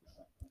fight.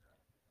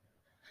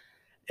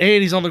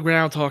 And he's on the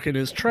ground talking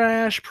his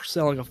trash,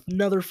 selling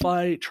another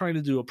fight, trying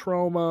to do a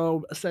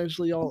promo,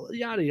 essentially all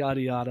yada, yada,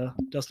 yada.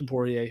 Dustin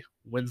Poirier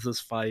wins this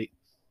fight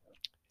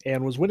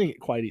and was winning it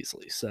quite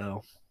easily.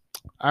 So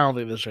I don't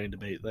think there's any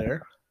debate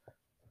there.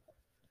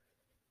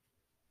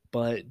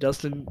 But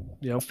Dustin,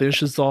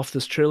 finishes off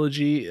this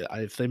trilogy.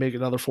 If they make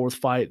another fourth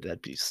fight,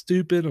 that'd be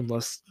stupid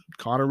unless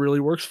Conor really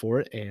works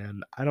for it.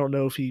 And I don't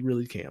know if he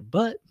really can,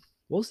 but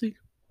we'll see.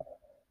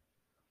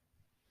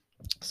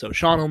 So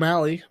Sean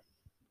O'Malley,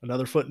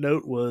 another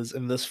footnote, was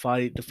in this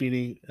fight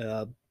defeating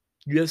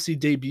UFC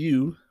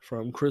debut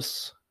from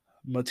Chris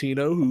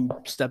Martino, who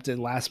stepped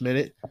in last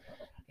minute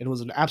and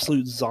was an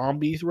absolute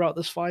zombie throughout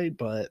this fight.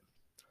 But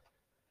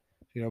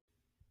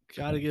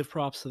Gotta give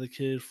props to the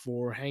kid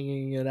for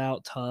hanging it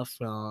out tough.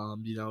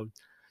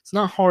 It's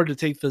not hard to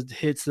take the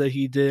hits that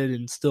he did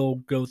and still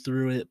go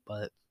through it,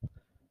 but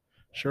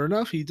sure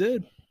enough, he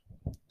did.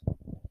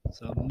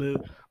 So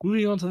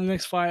moving on to the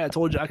next fight, I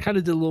told you I kind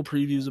of did a little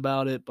previews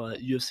about it, but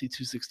UFC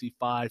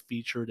 265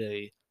 featured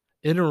a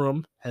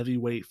interim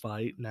heavyweight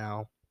fight.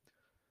 Now,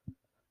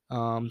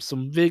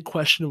 some big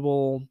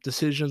questionable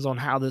decisions on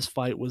how this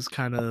fight was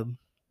kind of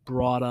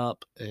brought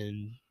up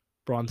and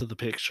brought into the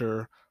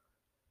picture.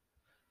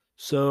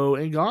 So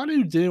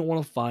Ngannou didn't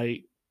want to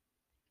fight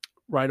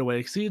right away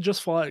because he had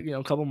just fought,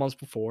 a couple months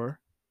before.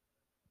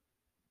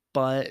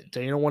 But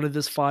Dana wanted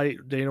this fight.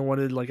 Dana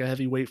wanted like a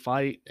heavyweight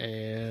fight,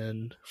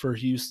 and for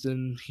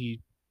Houston,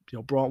 he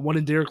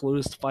wanted Derek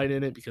Lewis to fight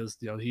in it because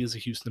he is a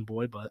Houston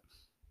boy. But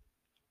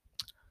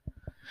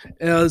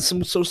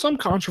some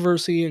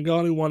controversy.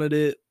 Ngannou wanted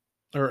it,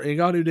 or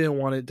Ngannou didn't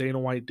want it. Dana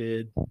White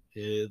did.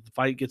 The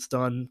fight gets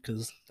done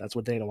because that's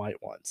what Dana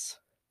White wants.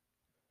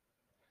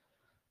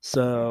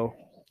 So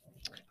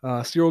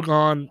Cyril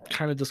Gahn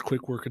kind of does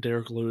quick work of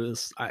Derek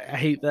Lewis. I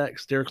hate that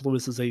because Derek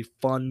Lewis is a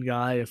fun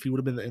guy. If he would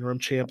have been the interim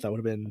champ, that would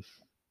have been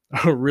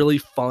a really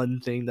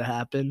fun thing to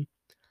happen.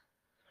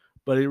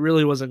 But it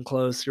really wasn't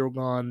close. Cyril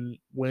Gahn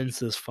wins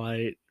this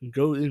fight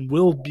and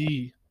will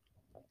be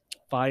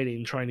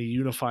fighting, trying to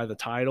unify the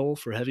title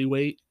for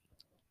heavyweight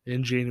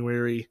in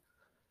January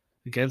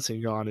against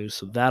Ngannou.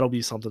 So that'll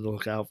be something to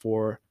look out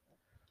for.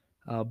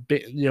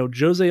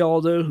 Jose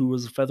Aldo, who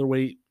was a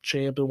featherweight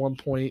champ at one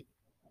point,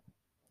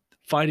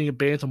 fighting a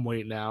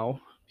bantamweight now.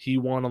 He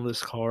won on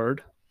this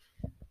card.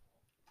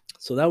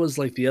 So that was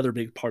like the other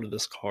big part of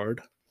this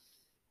card.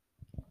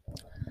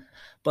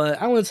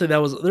 But I wouldn't say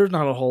there's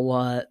not a whole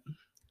lot.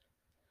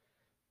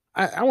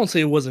 I won't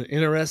say it wasn't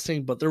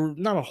interesting, but there was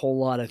not a whole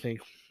lot, I think,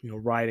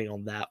 riding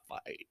on that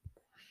fight.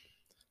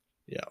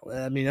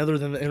 I mean, other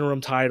than the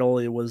interim title,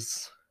 it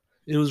was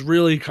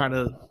really kind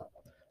of,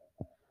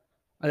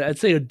 I'd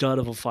say, a dud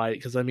of a fight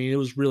because, I mean, it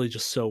was really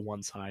just so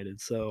one-sided.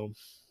 So,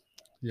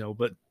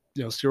 but,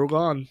 Cyril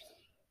Gahn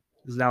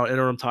is now an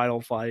interim title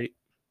fight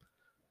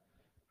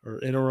or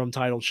interim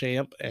title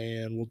champ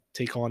and will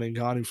take on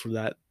Ngannou for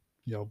that,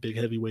 big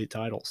heavyweight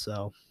title.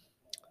 So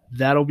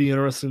that'll be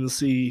interesting to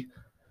see.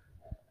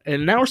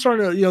 And now we're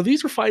starting to,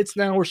 these are fights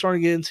now we're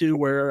starting to get into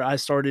where I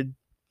started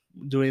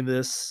doing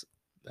this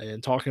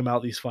and talking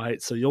about these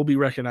fights. So you'll be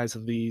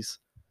recognizing these.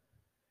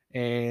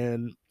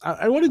 And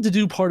I wanted to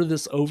do part of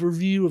this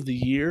overview of the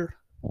year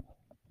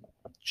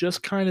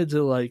just kind of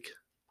to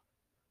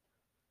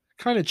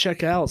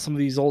check out some of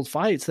these old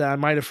fights that I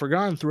might have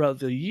forgotten throughout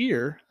the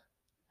year,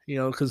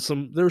 because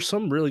there's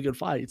some really good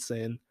fights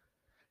and,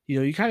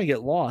 you kind of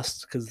get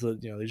lost because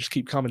they just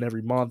keep coming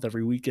every month,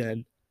 every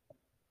weekend.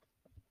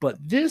 But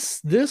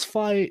this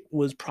fight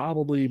was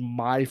probably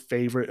my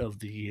favorite of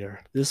the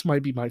year. This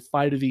might be my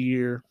fight of the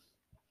year.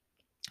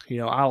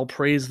 I'll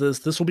praise this.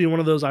 This will be one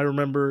of those I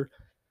remember.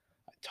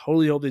 I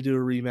totally hope they do a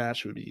rematch.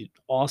 It would be an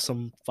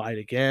awesome fight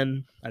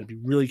again. I'd be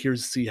really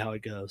curious to see how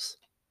it goes.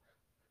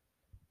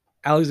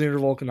 Alexander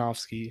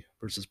Volkanovski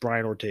versus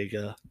Brian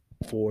Ortega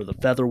for the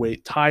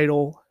featherweight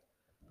title.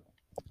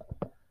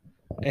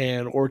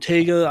 And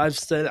Ortega, I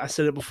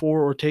said it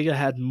before, Ortega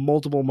had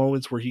multiple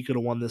moments where he could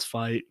have won this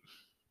fight.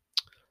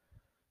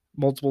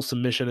 Multiple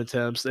submission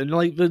attempts, and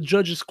the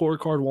judges'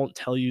 scorecard won't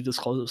tell you this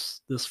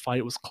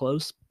fight was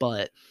close,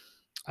 but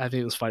I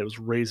think this fight was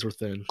razor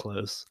thin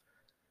close.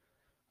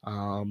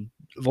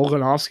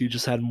 Volkanovski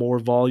just had more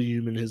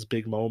volume in his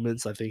big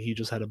moments. I think he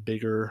just had a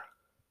bigger,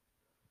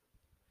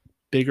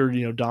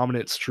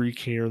 dominant streak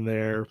here and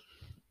there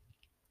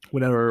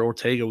whenever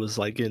Ortega was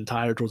getting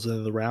tired towards the end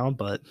of the round.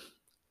 But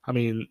I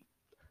mean,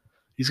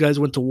 these guys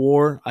went to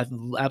war. I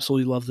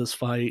absolutely love this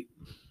fight.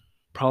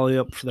 Probably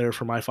up there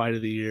for my fight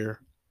of the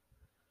year.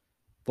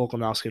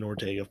 Volkanovski and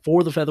Ortega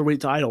for the featherweight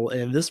title,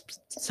 and this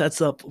sets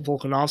up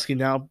Volkanovski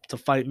now to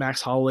fight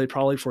Max Holloway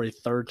probably for a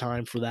third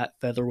time for that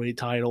featherweight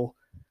title,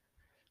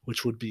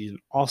 which would be an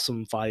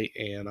awesome fight,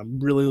 and I'm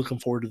really looking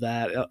forward to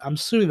that. I'm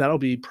assuming that'll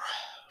be,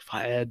 if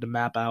I had to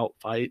map out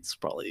fights,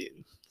 probably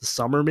the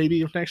summer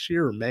maybe of next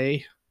year or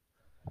May,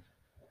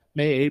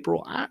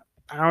 April. I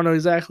don't know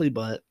exactly,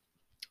 but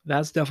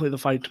that's definitely the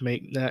fight to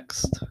make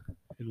next,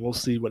 and we'll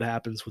see what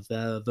happens with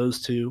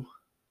those two.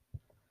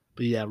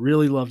 But yeah,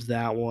 really loved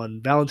that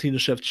one. Valentina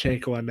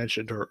Shevchenko, I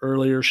mentioned her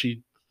earlier.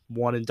 She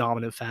won in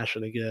dominant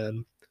fashion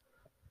again.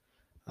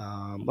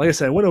 Like I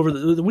said, we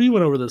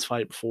went over this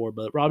fight before,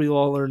 but Robbie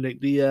Lawler,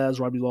 Nick Diaz.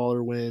 Robbie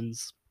Lawler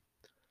wins,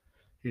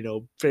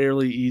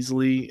 fairly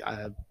easily.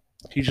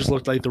 He just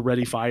looked like the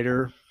ready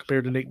fighter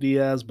compared to Nick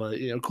Diaz, but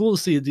cool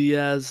to see a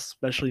Diaz,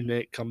 especially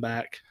Nick, come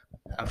back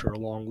after a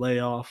long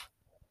layoff.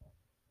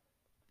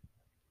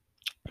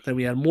 Then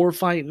we had more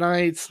fight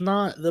nights.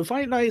 Honestly,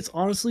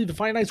 the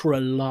fight nights were a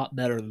lot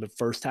better than the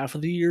first half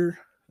of the year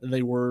than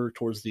they were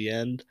towards the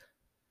end.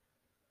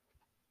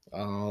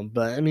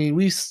 But I mean,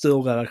 we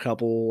still got a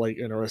couple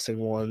interesting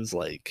ones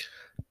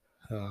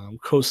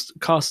Costa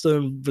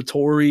and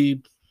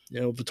Vettori.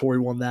 Vettori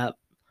won that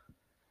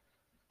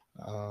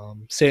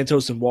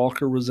Santos and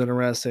Walker was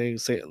interesting.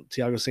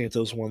 Thiago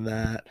Santos won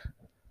that.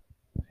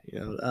 You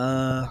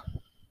know,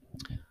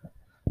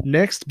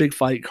 next big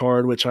fight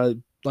card, which like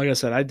I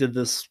said, I did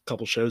this a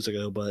couple shows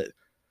ago, but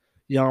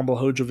Jan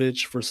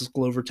Blachowicz versus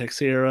Glover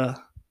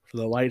Teixeira for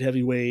the light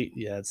heavyweight.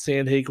 Yeah,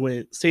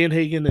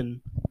 Sandhagen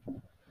and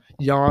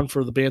Jan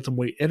for the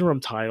bantamweight interim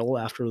title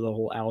after the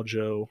whole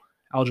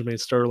Aljamain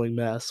Sterling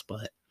mess.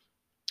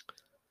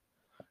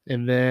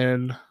 And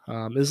then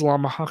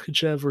Islam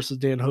Makhachev versus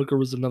Dan Hooker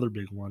was another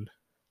big one.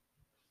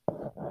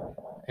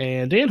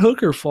 And Dan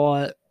Hooker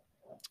fought a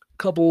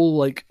couple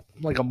like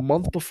a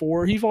month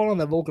before. He fought on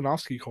that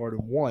Volkanovski card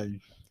and won,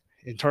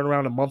 and turned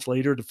around a month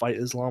later to fight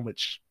Islam,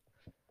 which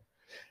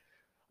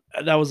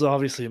that was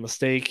obviously a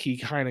mistake. He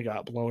kind of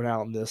got blown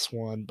out in this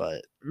one,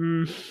 but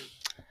you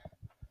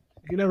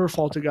never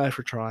fault a guy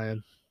for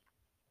trying.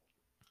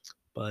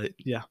 But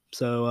yeah,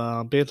 so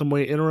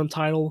bantamweight interim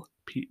title,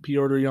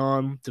 Piotr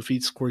Jan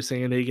defeats Corey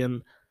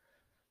Sandhagen.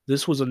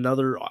 This was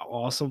another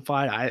awesome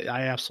fight.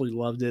 I absolutely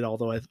loved it.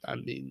 Although I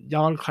mean,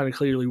 Jan kind of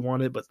clearly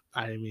won it, but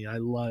I mean,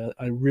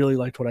 I really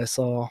liked what I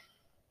saw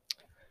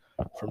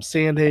from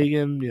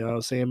Sandhagen. You know,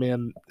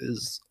 Sandman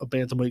is a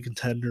bantamweight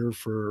contender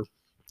for a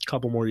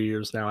couple more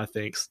years now, I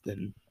think.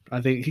 And I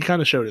think he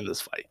kind of showed in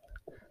this fight.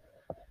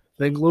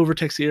 Then Glover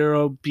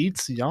Teixeira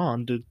beats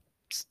Jan to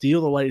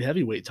steal the light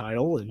heavyweight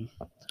title and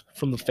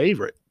from the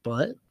favorite.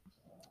 But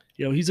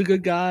you know, he's a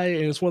good guy,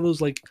 and it's one of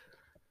those like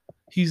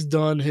he's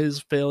done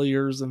his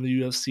failures in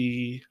the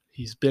UFC.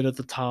 He's been at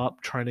the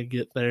top trying to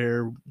get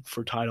there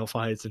for title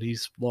fights, and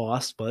he's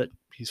lost, but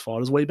he's fought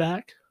his way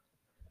back.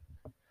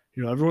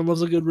 You know, everyone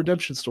loves a good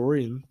redemption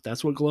story, and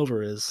that's what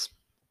Glover is.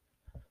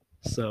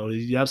 So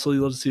you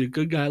absolutely love to see a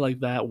good guy like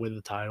that win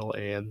the title,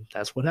 and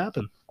that's what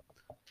happened.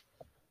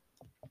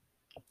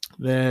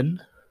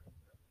 Then,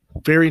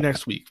 very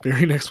next week, they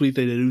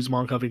did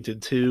Usman Covington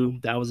 2.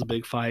 That was a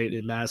big fight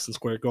in Madison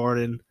Square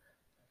Garden.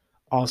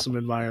 Awesome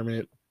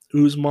environment.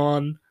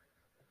 Usman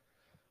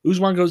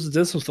goes the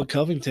distance with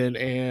Covington,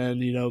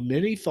 and you know,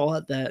 many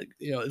thought that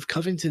you know if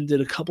Covington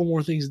did a couple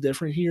more things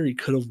different here, he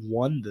could have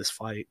won this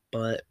fight.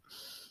 But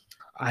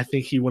I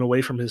think he went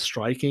away from his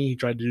striking. He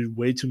tried to do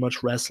way too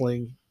much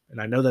wrestling,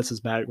 and I know that's his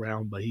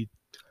background, but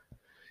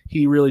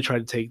he really tried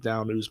to take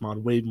down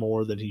Usman way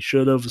more than he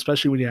should have,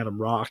 especially when you had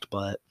him rocked.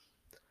 But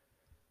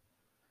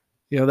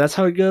you know, that's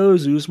how it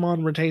goes.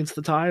 Usman retains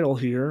the title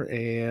here,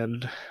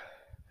 and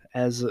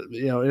as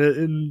you know,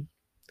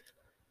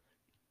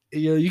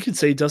 you could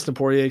say Dustin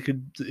Poirier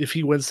could, if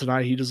he wins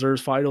tonight, he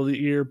deserves fight of the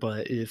year.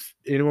 But if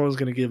anyone was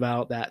going to give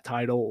out that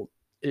title,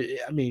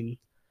 I mean,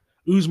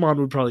 Usman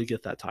would probably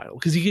get that title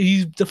because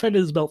he's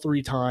defended his belt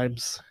 3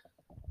 times,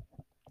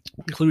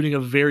 including a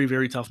very,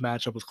 very tough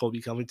matchup with Colby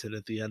Covington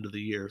at the end of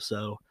the year.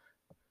 So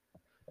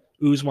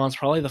Usman's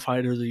probably the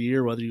fighter of the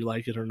year, whether you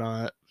like it or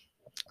not.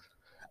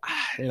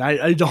 And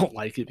I don't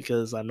like it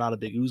because I'm not a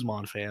big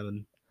Usman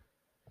fan.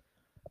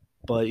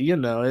 But, you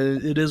know,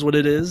 it is what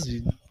it is.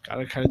 You got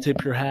to kind of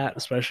tip your hat,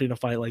 especially in a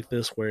fight like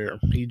this where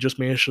he just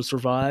managed to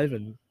survive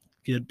and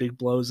get big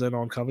blows in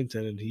on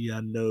Covington,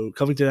 and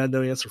Covington had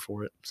no answer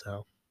for it.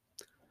 So,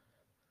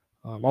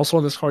 also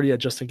on this card, you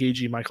had Justin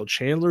Gaethje, Michael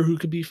Chandler, who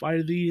could be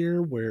fight of the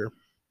year, where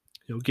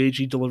you know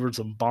Gaethje delivered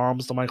some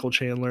bombs to Michael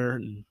Chandler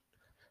and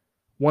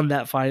won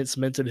that fight,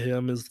 cemented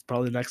him as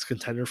probably the next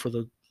contender for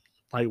the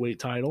lightweight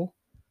title.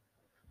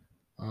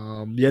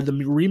 You had the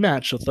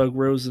rematch of Thug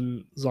Rose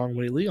and Zhang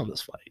Weili on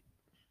this fight.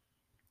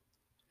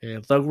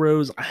 And Thug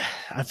Rose,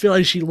 I feel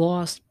like she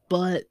lost,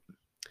 but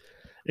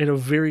in a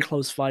very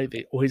close fight,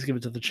 they always give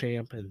it to the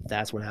champ, and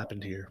that's what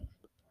happened here.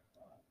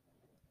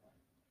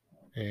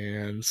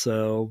 And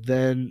so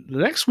then the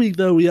next week,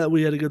 though, we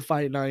had a good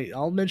fight night.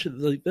 I'll mention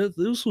like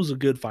this was a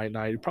good fight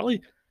night.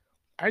 Probably,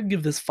 I'd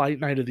give this fight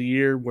night of the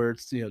year, where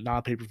it's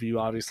not pay per view,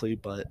 obviously,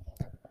 but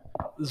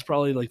this is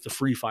probably like the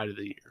free fight of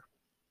the year.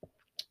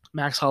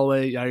 Max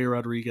Holloway, Yair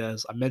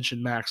Rodriguez. I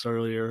mentioned Max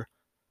earlier.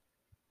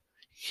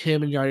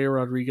 Him and Yair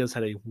Rodriguez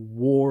had a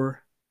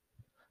war.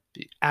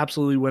 They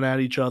absolutely went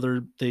at each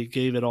other. They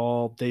gave it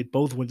all. They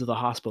both went to the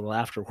hospital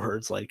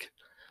afterwards. Like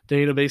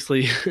Dana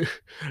basically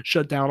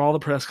shut down all the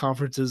press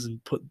conferences and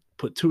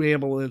put 2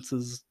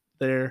 ambulances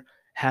there,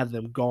 had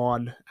them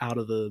gone out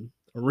of the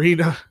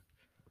arena.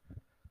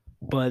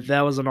 But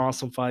that was an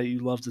awesome fight. You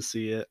love to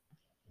see it.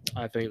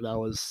 I think that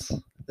was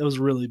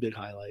a really big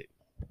highlight.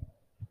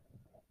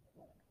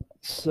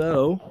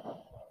 So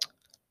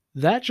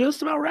that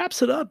just about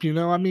wraps it up.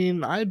 I mean,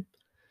 like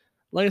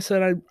I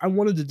said, I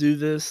wanted to do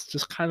this,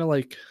 just kind of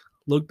like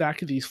look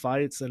back at these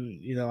fights,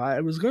 and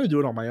I was going to do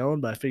it on my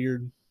own, but I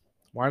figured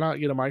why not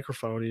get a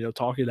microphone,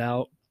 talk it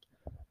out,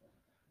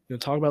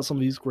 talk about some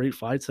of these great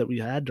fights that we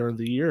had during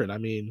the year. And I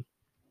mean,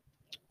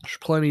 there's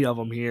plenty of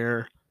them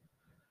here.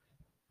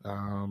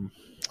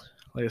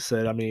 Like I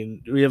said, I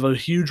mean, we have a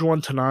huge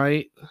one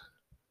tonight.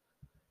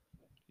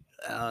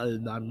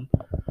 And I'm,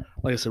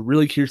 like I said,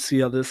 really curious to see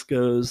how this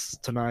goes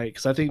tonight,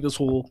 because I think this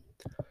will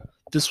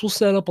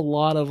set up a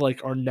lot of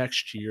like our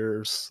next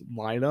year's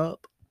lineup,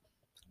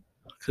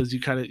 because you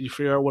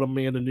figure out what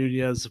Amanda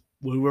Nunes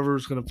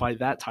whoever's going to fight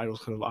that title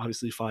is going to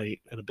obviously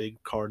fight in a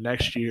big card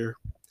next year.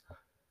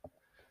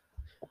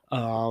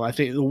 I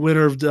think the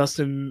winner of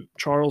Dustin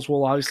Charles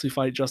will obviously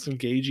fight Justin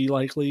Gaethje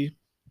likely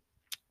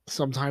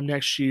sometime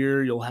next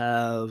year. You'll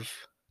have,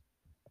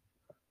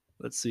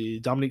 let's see,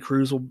 Dominic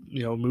Cruz will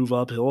move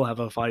up. He'll have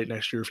a fight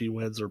next year if he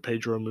wins, or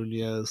Pedro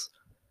Munez.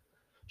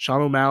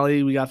 Sean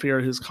O'Malley, we got to figure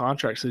out his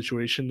contract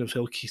situation if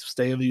he'll keep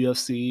staying in the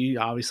UFC.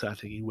 Obviously, I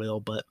think he will,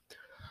 but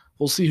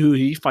we'll see who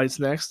he fights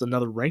next.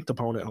 Another ranked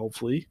opponent,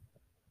 hopefully.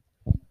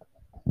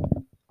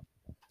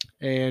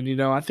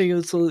 And I think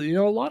it's a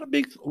lot of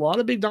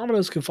big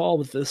dominoes can fall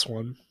with this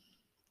one.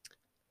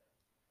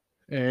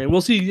 And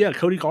we'll see,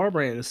 Cody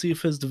Garbrandt, and see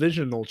if his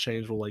divisional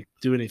change will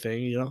do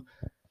anything.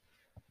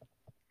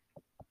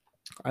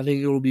 I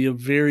think it will be a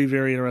very,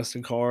 very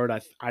interesting card.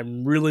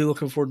 I'm really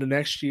looking forward to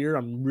next year.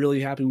 I'm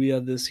really happy we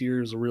had this year.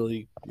 It was a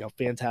really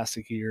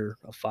fantastic year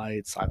of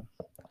fights. I'm,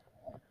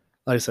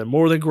 like I said,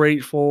 more than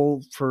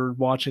grateful for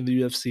watching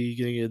the UFC,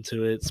 getting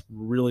into it. It's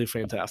really a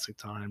fantastic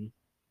time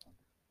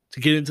to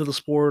get into the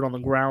sport on the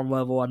ground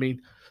level. I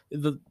mean,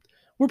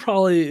 we're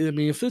probably,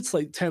 if it's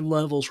 10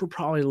 levels, we're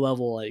probably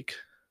level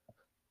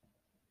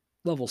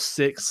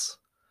 6.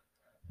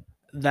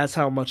 That's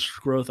how much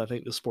growth I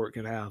think the sport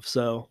can have.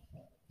 So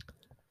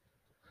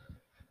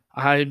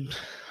I'm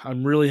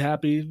really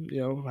happy,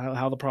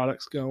 how the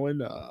product's going.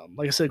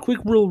 Like I said, quick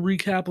real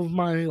recap of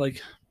my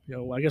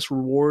I guess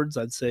rewards.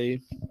 I'd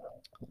say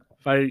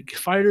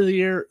fighter of the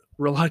year,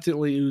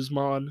 reluctantly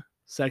Usman.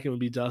 Second would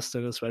be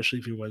Dustin, especially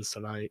if he wins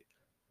tonight.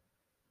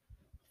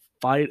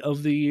 Fight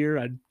of the year,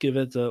 I'd give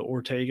it to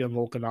Ortega and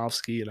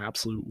Volkanovski, an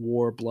absolute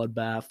war,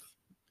 bloodbath,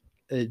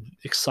 an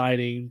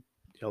exciting,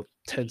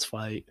 tense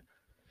fight.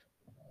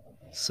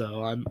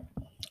 So I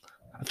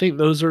think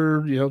those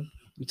are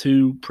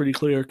two pretty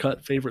clear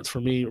cut favorites for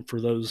me for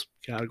those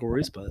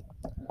categories. But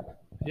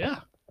yeah,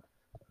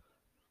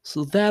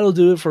 so that'll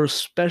do it for a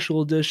special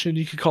edition.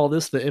 You could call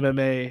this the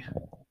MMA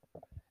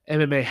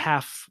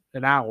half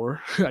an hour,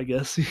 I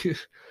guess.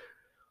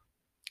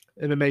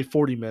 MMA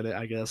 40-minute,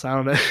 I guess. I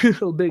don't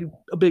know.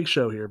 a big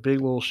show here,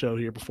 big little show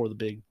here before the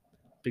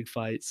big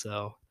fight.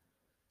 So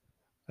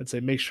I'd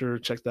say make sure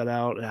to check that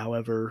out.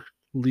 However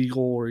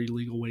legal or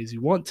illegal ways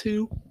you want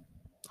to.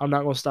 I'm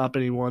not going to stop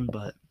anyone,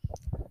 but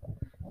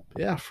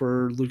yeah,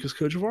 for Lucas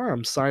Kochevar,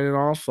 I'm signing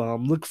off.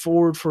 Look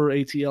forward for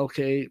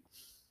ATLK.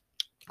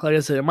 Like I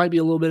said, it might be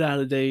a little bit out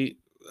of date,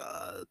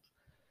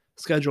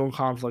 schedule and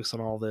conflicts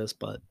and all this,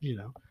 but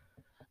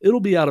it'll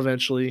be out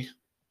eventually.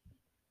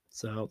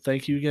 So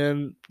thank you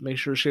again. Make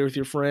sure to share with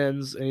your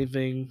friends.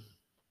 Anything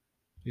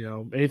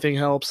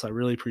helps. I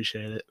really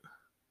appreciate it.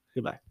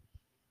 Goodbye.